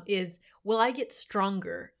 is will I get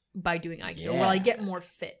stronger by doing Aikido? Will I get more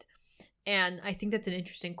fit? And I think that's an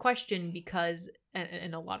interesting question because,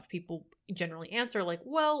 and a lot of people generally answer like,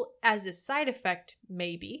 well, as a side effect,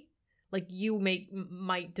 maybe. Like you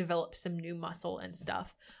might develop some new muscle and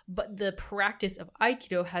stuff. But the practice of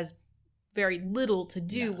Aikido has very little to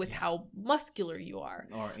do with how muscular you are,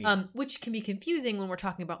 which can be confusing when we're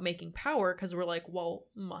talking about making power, because we're like, well,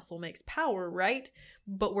 muscle makes power, right?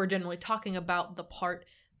 But we're generally talking about the part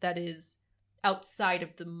that is outside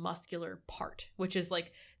of the muscular part, which is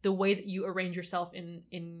like the way that you arrange yourself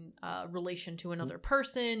in relation to another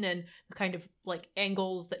person, and the kind of like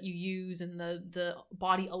angles that you use, and the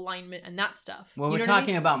body alignment and that stuff. Well, You we're know what I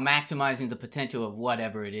talking mean? about maximizing the potential of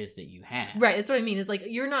whatever it is that you have. Right, that's what I mean. It's like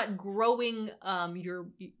you're not growing. You're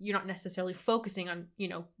not necessarily focusing on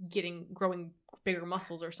growing bigger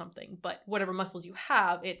muscles or something. But whatever muscles you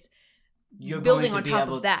have, it's You're building going to on be top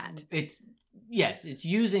able- of that. It's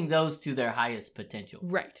using those to their highest potential.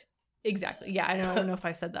 Right. Exactly. Yeah, I don't know if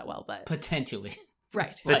I said that well, but Potentially.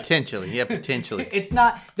 right. Potentially, yeah, potentially. That's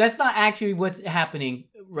not actually what's happening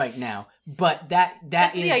right now, but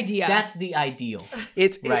that's the idea. That's the ideal.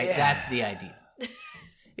 It's Right, that's the idea.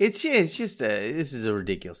 It's just this is a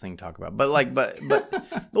ridiculous thing to talk about, but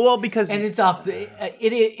well, because And it's off the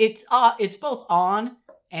it's both on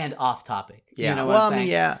and off topic. Yeah. You know what Well, I'm I mean,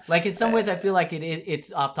 saying? yeah. Like in some ways I feel like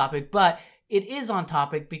it's off topic, but it is on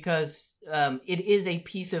topic because it is a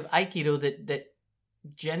piece of Aikido that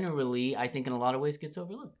generally, I think in a lot of ways gets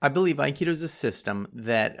overlooked. I believe Aikido is a system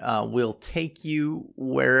that will take you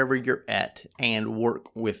wherever you're at and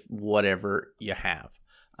work with whatever you have.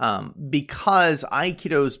 Because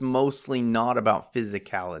Aikido is mostly not about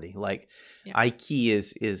physicality. Like Aiki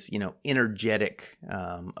is energetic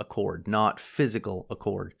accord, not physical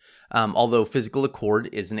accord. Although physical accord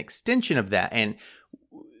is an extension of that. And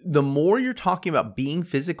the more you're talking about being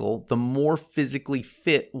physical, the more physically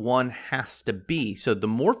fit one has to be. So the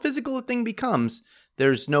more physical a thing becomes,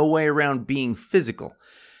 there's no way around being physical.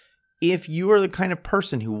 If you are the kind of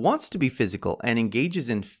person who wants to be physical and engages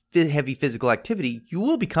in heavy physical activity, you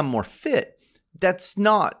will become more fit. That's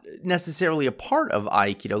not necessarily a part of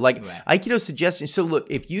Aikido. Like Aikido's suggestion. So look,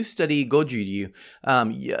 if you study Goju-ryu,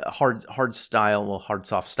 hard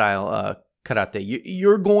soft style karate,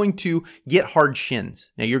 you're going to get hard shins.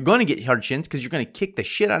 Now you're going to get hard shins because you're going to kick the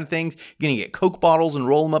shit out of things. You're going to get Coke bottles and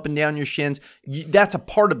roll them up and down your shins. That's a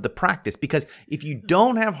part of the practice, because if you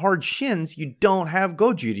don't have hard shins, you don't have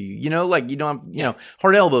Goju-ryu. Like you don't have,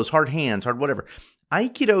 hard elbows, hard hands, hard whatever.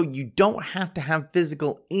 Aikido, you don't have to have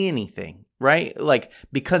physical anything, right? Like,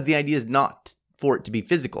 because the idea is not for it to be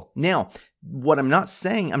physical. Now, what I'm not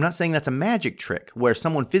saying that's a magic trick where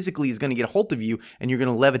someone physically is going to get a hold of you and you're going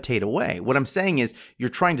to levitate away. What I'm saying is you're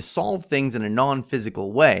trying to solve things in a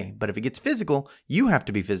non-physical way. But if it gets physical, you have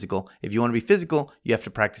to be physical. If you want to be physical, you have to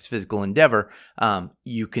practice physical endeavor.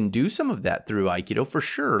 You can do some of that through Aikido for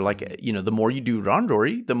sure. Like, the more you do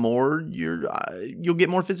randori, the more you'll get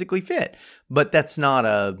more physically fit. But that's not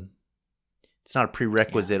a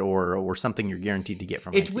prerequisite or something you're guaranteed to get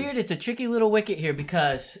from It's Aikido. weird. It's a tricky little wicket here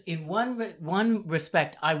because in one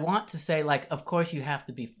respect, I want to say, like, of course you have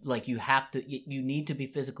to be, like, you need to be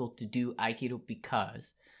physical to do Aikido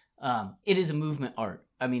because it is a movement art.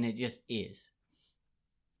 I mean, it just is.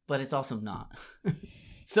 But it's also not.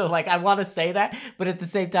 So, like, I want to say that, but at the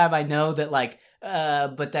same time, I know that, like,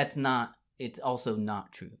 but that's not, it's also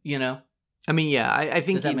not true, I mean, yeah, I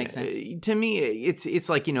think Does that make sense? To me, it's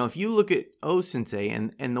like, if you look at O-sensei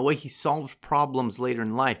and the way he solved problems later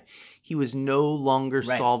in life, he was no longer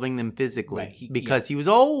solving them physically because he was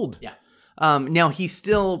old. Yeah. Now, he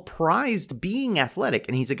still prized being athletic,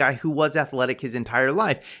 and he's a guy who was athletic his entire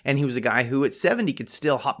life, and he was a guy who at 70 could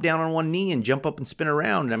still hop down on one knee and jump up and spin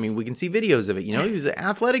around. I mean, we can see videos of it. He was an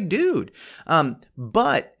athletic dude.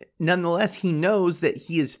 But nonetheless, he knows that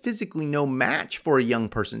he is physically no match for a young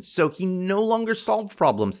person, so he no longer solved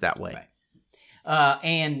problems that way. Right.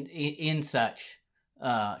 And in such,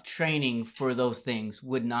 training for those things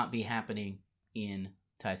would not be happening in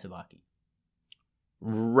Tai Sabaki.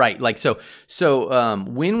 Right. Like, so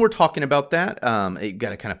when we're talking about that, you got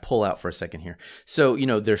to kind of pull out for a second here. So,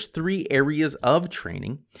 there's 3 areas of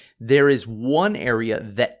training. There is one area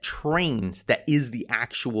that trains, that is the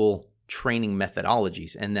actual training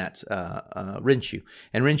methodologies, and that's Renshu.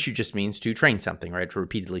 And Renshu just means to train something, right? To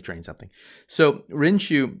repeatedly train something. So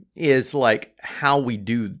Renshu is like how we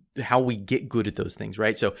get good at those things,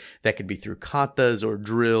 right? So that could be through katas or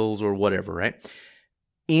drills or whatever, right?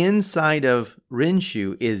 Inside of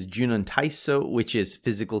Renshu is Junon Taiso, which is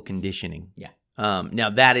physical conditioning. Yeah. Now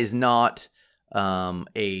that is not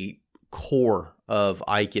a core of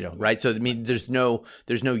Aikido, right? So I mean, there's no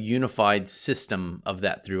unified system of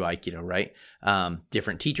that through Aikido, right?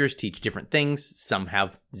 Different teachers teach different things. Some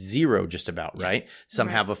have 0 just about, right? Some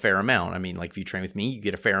have a fair amount. I mean, like if you train with me, you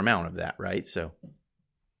get a fair amount of that, right? So,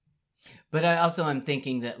 but I also am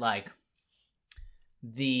thinking that, like,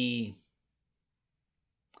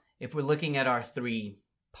 if we're looking at our 3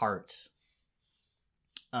 parts,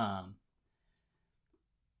 Tai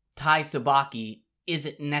Sabaki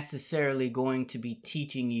isn't necessarily going to be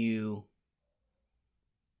teaching you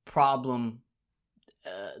problem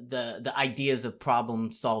the ideas of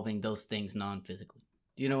problem solving those things non-physically.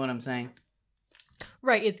 Do you know what I'm saying?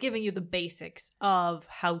 Right. It's giving you the basics of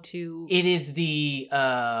how to. It is the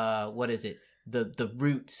what is it? The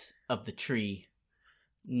roots of the tree,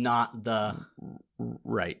 not the.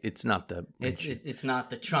 Right. It's not the. It's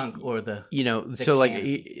not the trunk or the. So like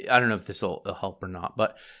canopy. I don't know if this will help or not,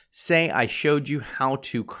 but say I showed you how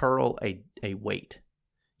to curl a weight.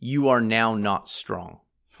 You are now not strong.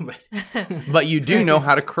 Right. But you do know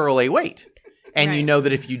how to curl a weight. And you Right. know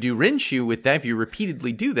that if you do Renshu with that, if you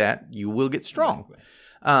repeatedly do that, you will get strong.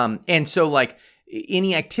 Right. And so like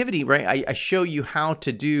any activity, right, I show you how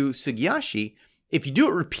to do Sugyashi. If you do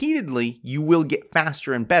it repeatedly, you will get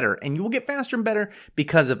faster and better. And you will get faster and better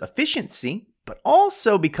because of efficiency, but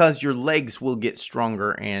also because your legs will get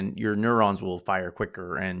stronger and your neurons will fire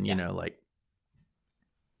quicker. And,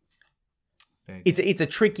 it's a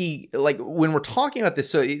tricky, like when we're talking about this,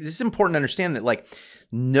 so this is important to understand that like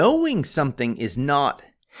knowing something is not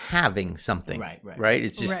having something, right?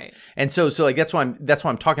 It's just, Right. and so like that's why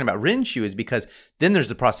I'm talking about Renshu is because then there's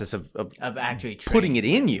the process of actually putting it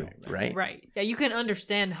training. in you, right? Right. Yeah, you can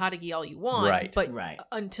understand Hatagi all you want, Right. but Right.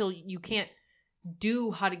 until you can't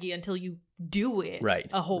do Hatagi until you do it Right.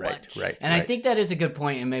 a whole bunch. Right. And I think that is a good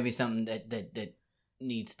point, and maybe something that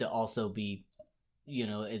needs to also be,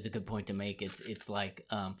 is a good point to make. It's like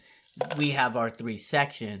we have our 3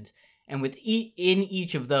 sections, and with in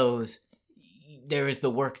each of those, there is the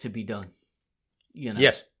work to be done.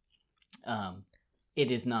 Yes. It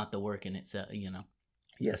is not the work in itself.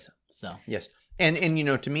 Yes. So Yes. And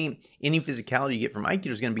to me, any physicality you get from Aikido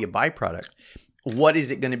is going to be a byproduct. What is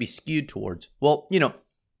it going to be skewed towards? Well, and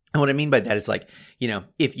what I mean by that is like,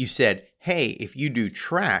 if you said, hey, if you do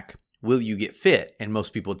track, will you get fit? And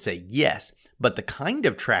most people would say yes. But the kind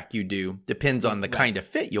of track you do depends on the kind of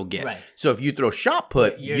fit you'll get. Right. So if you throw shot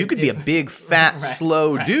put, You're you could be a big, fat,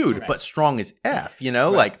 slow dude, but strong as F,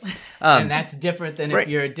 like. and that's different than right. if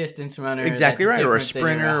you're a distance runner. Exactly that's right. Or a different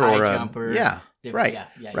than sprinter you're a or high a jumper. yeah. Different- Right.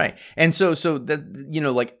 Yeah. Right. And so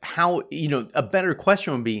that, like how, a better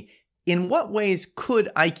question would be, in what ways could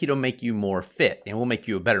Aikido make you more fit and will make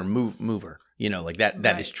you a better mover? Like that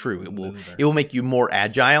Right. is true. It will make you more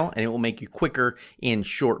agile and it will make you quicker in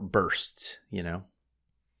short bursts,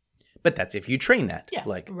 But that's if you train that. Yeah.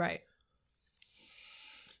 Right.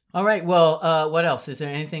 All right. Well, what else? Is there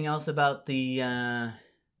anything else about the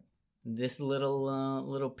this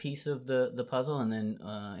little piece of the puzzle? And then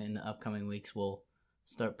in the upcoming weeks, we'll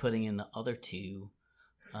start putting in the other 2.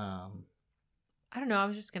 I don't know. I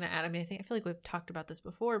was just gonna add. I feel like we've talked about this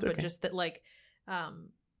before, but okay. just that like,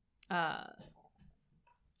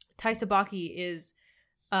 Taisabaki is,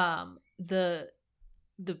 the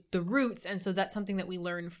roots, and so that's something that we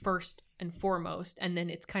learn first and foremost, and then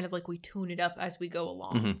it's kind of like we tune it up as we go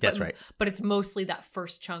along. Mm-hmm, that's right. But it's mostly that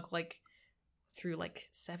first chunk, like through like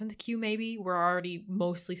 7th Q, maybe we're already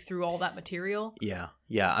mostly through all that material. Yeah.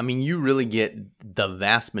 You really get the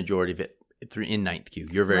vast majority of it in 9th Q.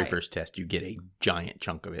 Your very first test, you get a giant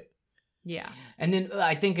chunk of it. Yeah. And then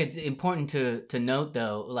I think it's important to note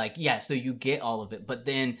though, like, so you get all of it, but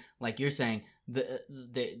then like you're saying,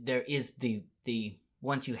 there is the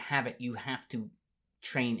once you have it, you have to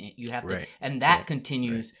train it. You have to, and that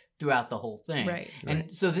continues throughout the whole thing. Right.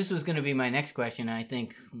 And so this was going to be my next question. I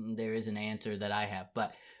think there is an answer that I have,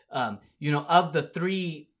 but of the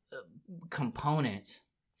 3 components,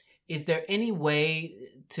 is there any way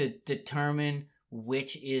to determine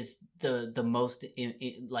which is the most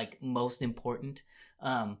most important?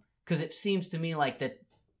 Because it seems to me like that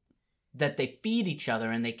they feed each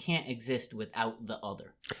other and they can't exist without the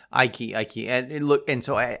other. Aiki, and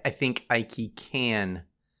so I think Aiki can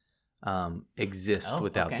exist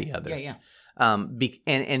without the other. Yeah.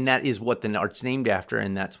 And that is what the art's named after,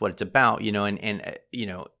 and that's what it's about, and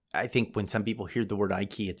I think when some people hear the word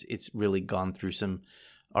Aiki, it's really gone through some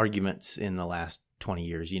arguments in the last 20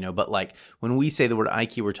 years, but like when we say the word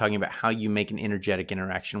Aiki, we're talking about how you make an energetic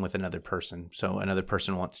interaction with another person. So another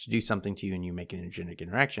person wants to do something to you and you make an energetic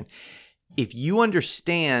interaction. If you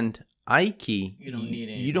understand Aiki,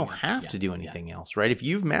 you don't have to do anything else, right? If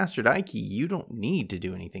you've mastered Aiki, you don't need to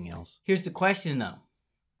do anything else. Here's the question though.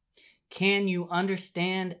 Can you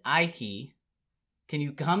understand Aiki? Can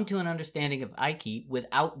you come to an understanding of Aiki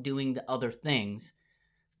without doing the other things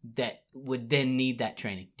that would then need that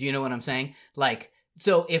training? Do you know what I'm saying? Like,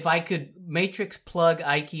 so if I could matrix plug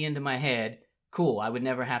Aiki into my head, cool, I would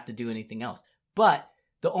never have to do anything else. But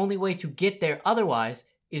the only way to get there otherwise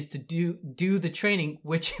is to do the training,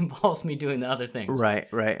 which involves me doing the other things. Right.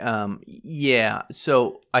 Yeah.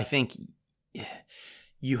 So I think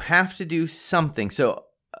you have to do something. So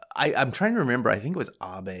I'm trying to remember. I think it was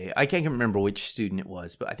Abe. I can't remember which student it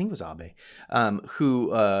was, but I think it was Abe, who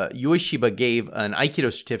Ueshiba gave an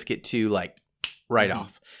Aikido certificate to like right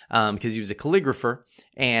off because he was a calligrapher,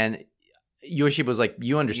 and Ueshiba was like,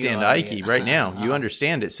 "You understand Aiki right now. You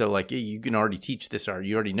understand it, so like you can already teach this art.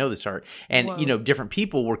 You already know this art." And different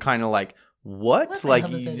people were kind of like, "What? Like,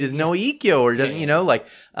 there's no Ikkyo or doesn't like?"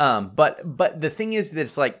 But the thing is that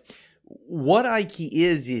it's like what Aiki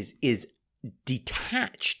is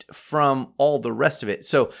detached from all the rest of it.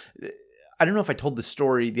 So I don't know if I told this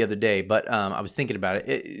story the other day, but I was thinking about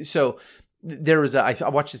it. So there was I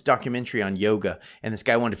watched this documentary on yoga, and this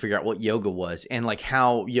guy wanted to figure out what yoga was and like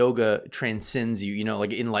how yoga transcends you,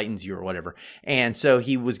 like enlightens you or whatever. And so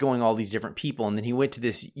he was going all these different people, and then he went to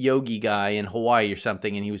this yogi guy in Hawaii or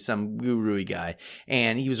something, and he was some guru-y guy,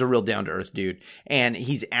 and he was a real down to earth dude. And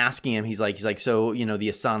he's asking him, he's like, so the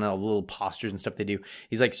asana, all the little postures and stuff they do.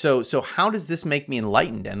 He's like, so how does this make me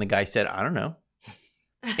enlightened? And the guy said, I don't know.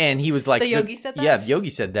 And he was like, the yogi said that? Yeah, the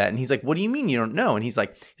yogi said that. And he's like, what do you mean you don't know? And he's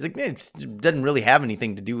like, man, it doesn't really have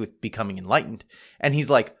anything to do with becoming enlightened. And he's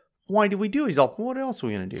like, why do we do it? He's like, what else are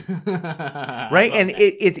we going to do? Right? And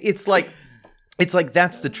it's like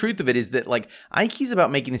that's the truth of it, is that like Aiki's about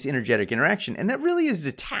making this energetic interaction, and that really is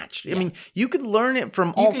detached. I mean, you could learn it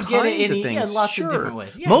from all kinds of things. Lots of different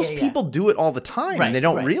ways. Most people do it all the time, and they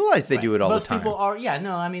don't realize they do it all the time. Most people are,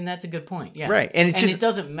 I mean, that's a good point. Yeah. Right. And it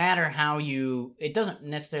doesn't matter it doesn't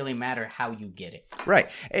necessarily matter how you get it. Right.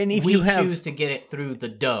 And if we you choose to get it through the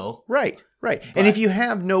dough. Right. Right. But, and if you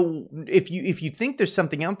have if you think there's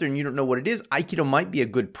something out there and you don't know what it is, Aikido might be a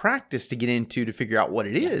good practice to get into to figure out what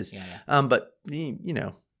it is. Yeah. But yeah.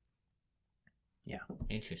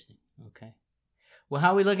 Interesting. Okay. Well,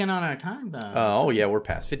 how are we looking on our time? Yeah, we're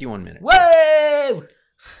past 51 minutes. Whoa!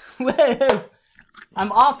 Whoa!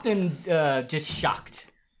 I'm often just shocked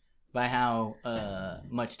by how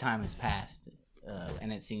much time has passed,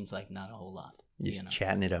 and it seems like not a whole lot. Just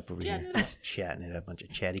chatting it up over here. Just chatting it up, bunch of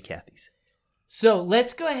chatty Cathys. So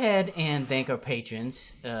let's go ahead and thank our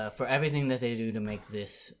patrons for everything that they do to make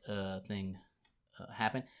this thing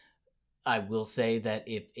happen. I will say that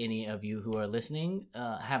if any of you who are listening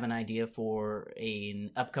have an idea for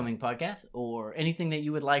an upcoming podcast or anything that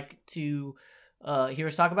you would like to hear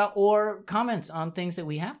us talk about, or comments on things that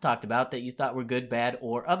we have talked about that you thought were good, bad,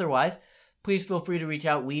 or otherwise, please feel free to reach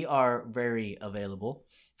out. We are very available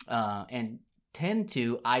and tend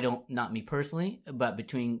to, not me personally, but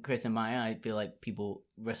between Chris and Maya, I feel like people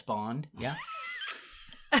respond. Yeah.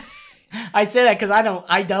 I say that because I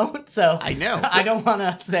don't. So I know. I don't want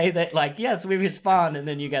to say that like, yes, we respond, and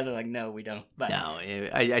then you guys are like, no, we don't. But no,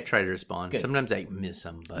 I try to respond. Good. Sometimes I miss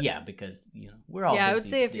them, but yeah, because we're all. Yeah, I would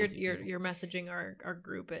say if you're messaging our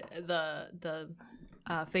group, the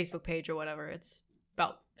Facebook page or whatever, it's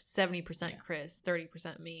about 70% Chris,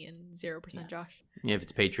 30% me, and 0% Josh. Yeah, if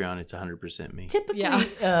it's Patreon, it's 100% me. Typically,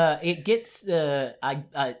 it gets. I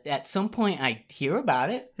at some point I hear about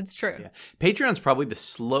it. It's true. Yeah. Patreon's probably the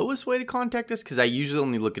slowest way to contact us because I usually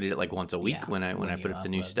only look at it like once a week when I put up the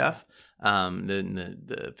new stuff.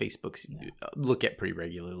 The Facebooks look at pretty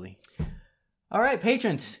regularly. All right,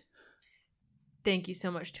 patrons. Thank you so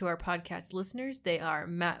much to our podcast listeners. They are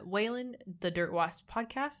Matt Whalen, the Dirt Wasp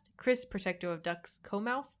Podcast, Chris Protecto of Ducks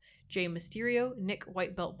Comouth, Jay Mysterio, Nick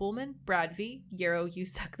Whitebelt Bullman, Brad V, Yarrow You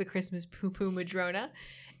Suck the Christmas Poo Poo Madrona,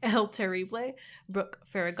 El Terrible, Brooke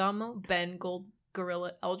Ferragamo, Ben Gold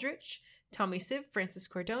Gorilla Eldritch, Tommy Siv, Francis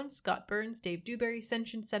Cordone, Scott Burns, Dave Dewberry,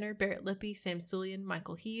 Senshin Center, Barrett Lippy, Sam Sulian,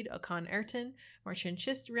 Michael Heed, Akan Ayrton, Marcin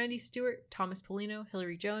Chist, Randy Stewart, Thomas Polino,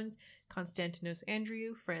 Hillary Jones, Konstantinos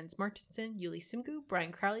Andrew, Franz Martinson, Yuli Simgu,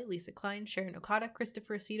 Brian Crowley, Lisa Klein, Sharon Okada,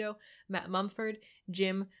 Christopher Aceto, Matt Mumford,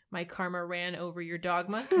 Jim, My Karma Ran Over Your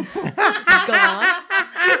Dogma, Gallant,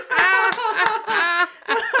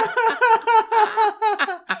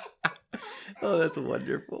 oh, that's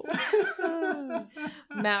wonderful.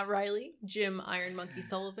 Matt Riley, Jim Iron Monkey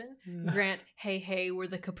Sullivan, Grant Hey Hey We're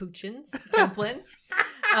the Capuchins, Templin,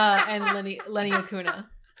 and Lenny Acuna.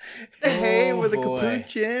 Hey, we're the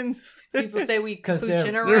capuchins. People say we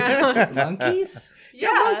capuchin around. Monkeys? Yeah,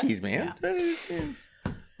 monkeys, man. Yeah.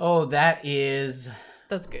 Oh, that's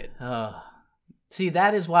good. See,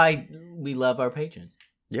 that is why we love our patrons.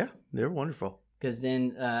 Yeah, they're wonderful. Because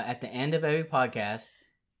then at the end of every podcast,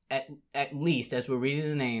 at least as we're reading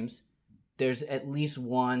the names, there's at least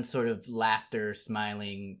one sort of laughter,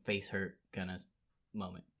 smiling, face hurt kind of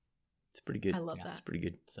moment. It's pretty good. I love that. It's pretty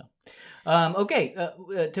good. So, okay.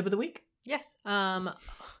 Tip of the week? Yes.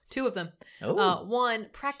 2 of them. Oh. 1,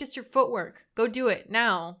 practice your footwork. Go do it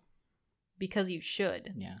now because you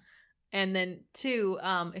should. Yeah. And then 2,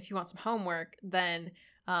 if you want some homework, then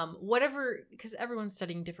whatever, because everyone's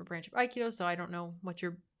studying different branch of Aikido, so I don't know what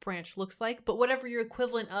your branch looks like, but whatever your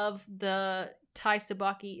equivalent of the Tai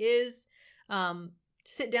Sabaki is,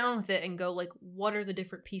 sit down with it and go like, what are the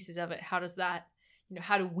different pieces of it? How does that,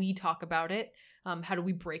 how do we talk about it? How do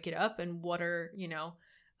we break it up? And what are,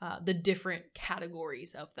 the different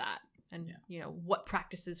categories of that? And, what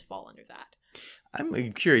practices fall under that?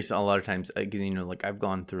 I'm curious a lot of times because, like I've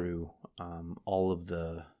gone through all of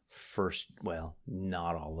the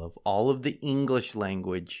not all of the English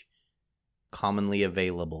language commonly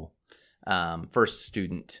available for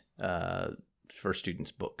students'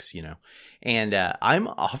 books, and I'm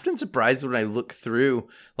often surprised when I look through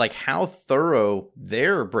like how thorough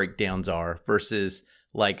their breakdowns are versus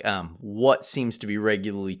like what seems to be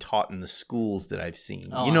regularly taught in the schools that I've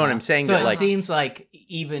seen. You know what I'm saying? So that, it seems like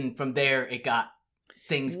even from there,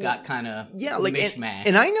 things got kind of mishmash.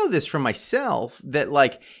 And I know this from myself that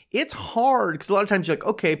like it's hard because a lot of times you're like,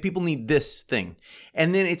 okay, people need this thing,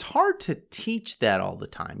 and then it's hard to teach that all the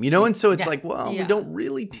time, and so it's like, well, we don't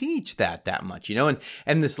really teach that much,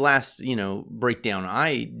 and this last breakdown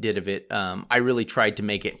I did of it, I really tried to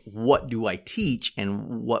make it, what do I teach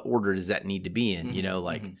and what order does that need to be in,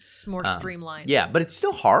 It's more streamlined. Yeah, but it's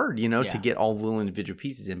still hard, to get all the little individual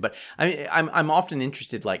pieces in. But I mean, I'm often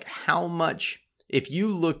interested, like how much. If you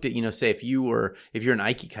looked at, say if you're an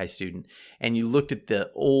Aikikai student and you looked at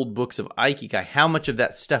the old books of Aikikai, how much of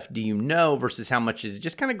that stuff do you know versus how much is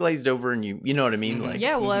just kind of glazed over and you know what I mean? Mm-hmm. Like,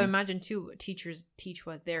 I imagine too, teachers teach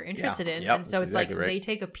what they're interested in. And so it's exactly like they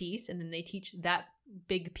take a piece and then they teach that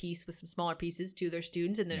big piece with some smaller pieces to their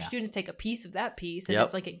students, and their students take a piece of that piece, and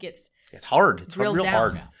it's like it's hard. It's real down.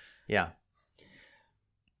 Hard. Yeah.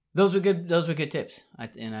 Those were good tips,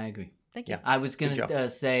 and I agree. Thank you. I was going to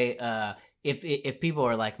say if people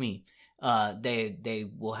are like me, they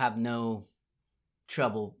will have no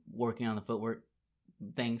trouble working on the footwork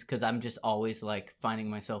things, because I'm just always like finding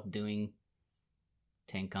myself doing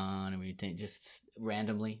Tenkan or just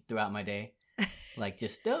randomly throughout my day, like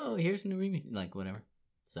just here's Narimi, like whatever.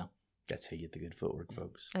 So that's how you get the good footwork,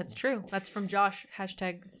 folks. That's true. That's from Josh.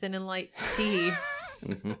 #Thin and Light Teehee.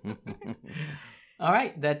 All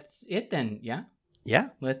right, that's it then. Yeah. Yeah.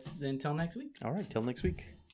 Let's until next week. All right, till next week.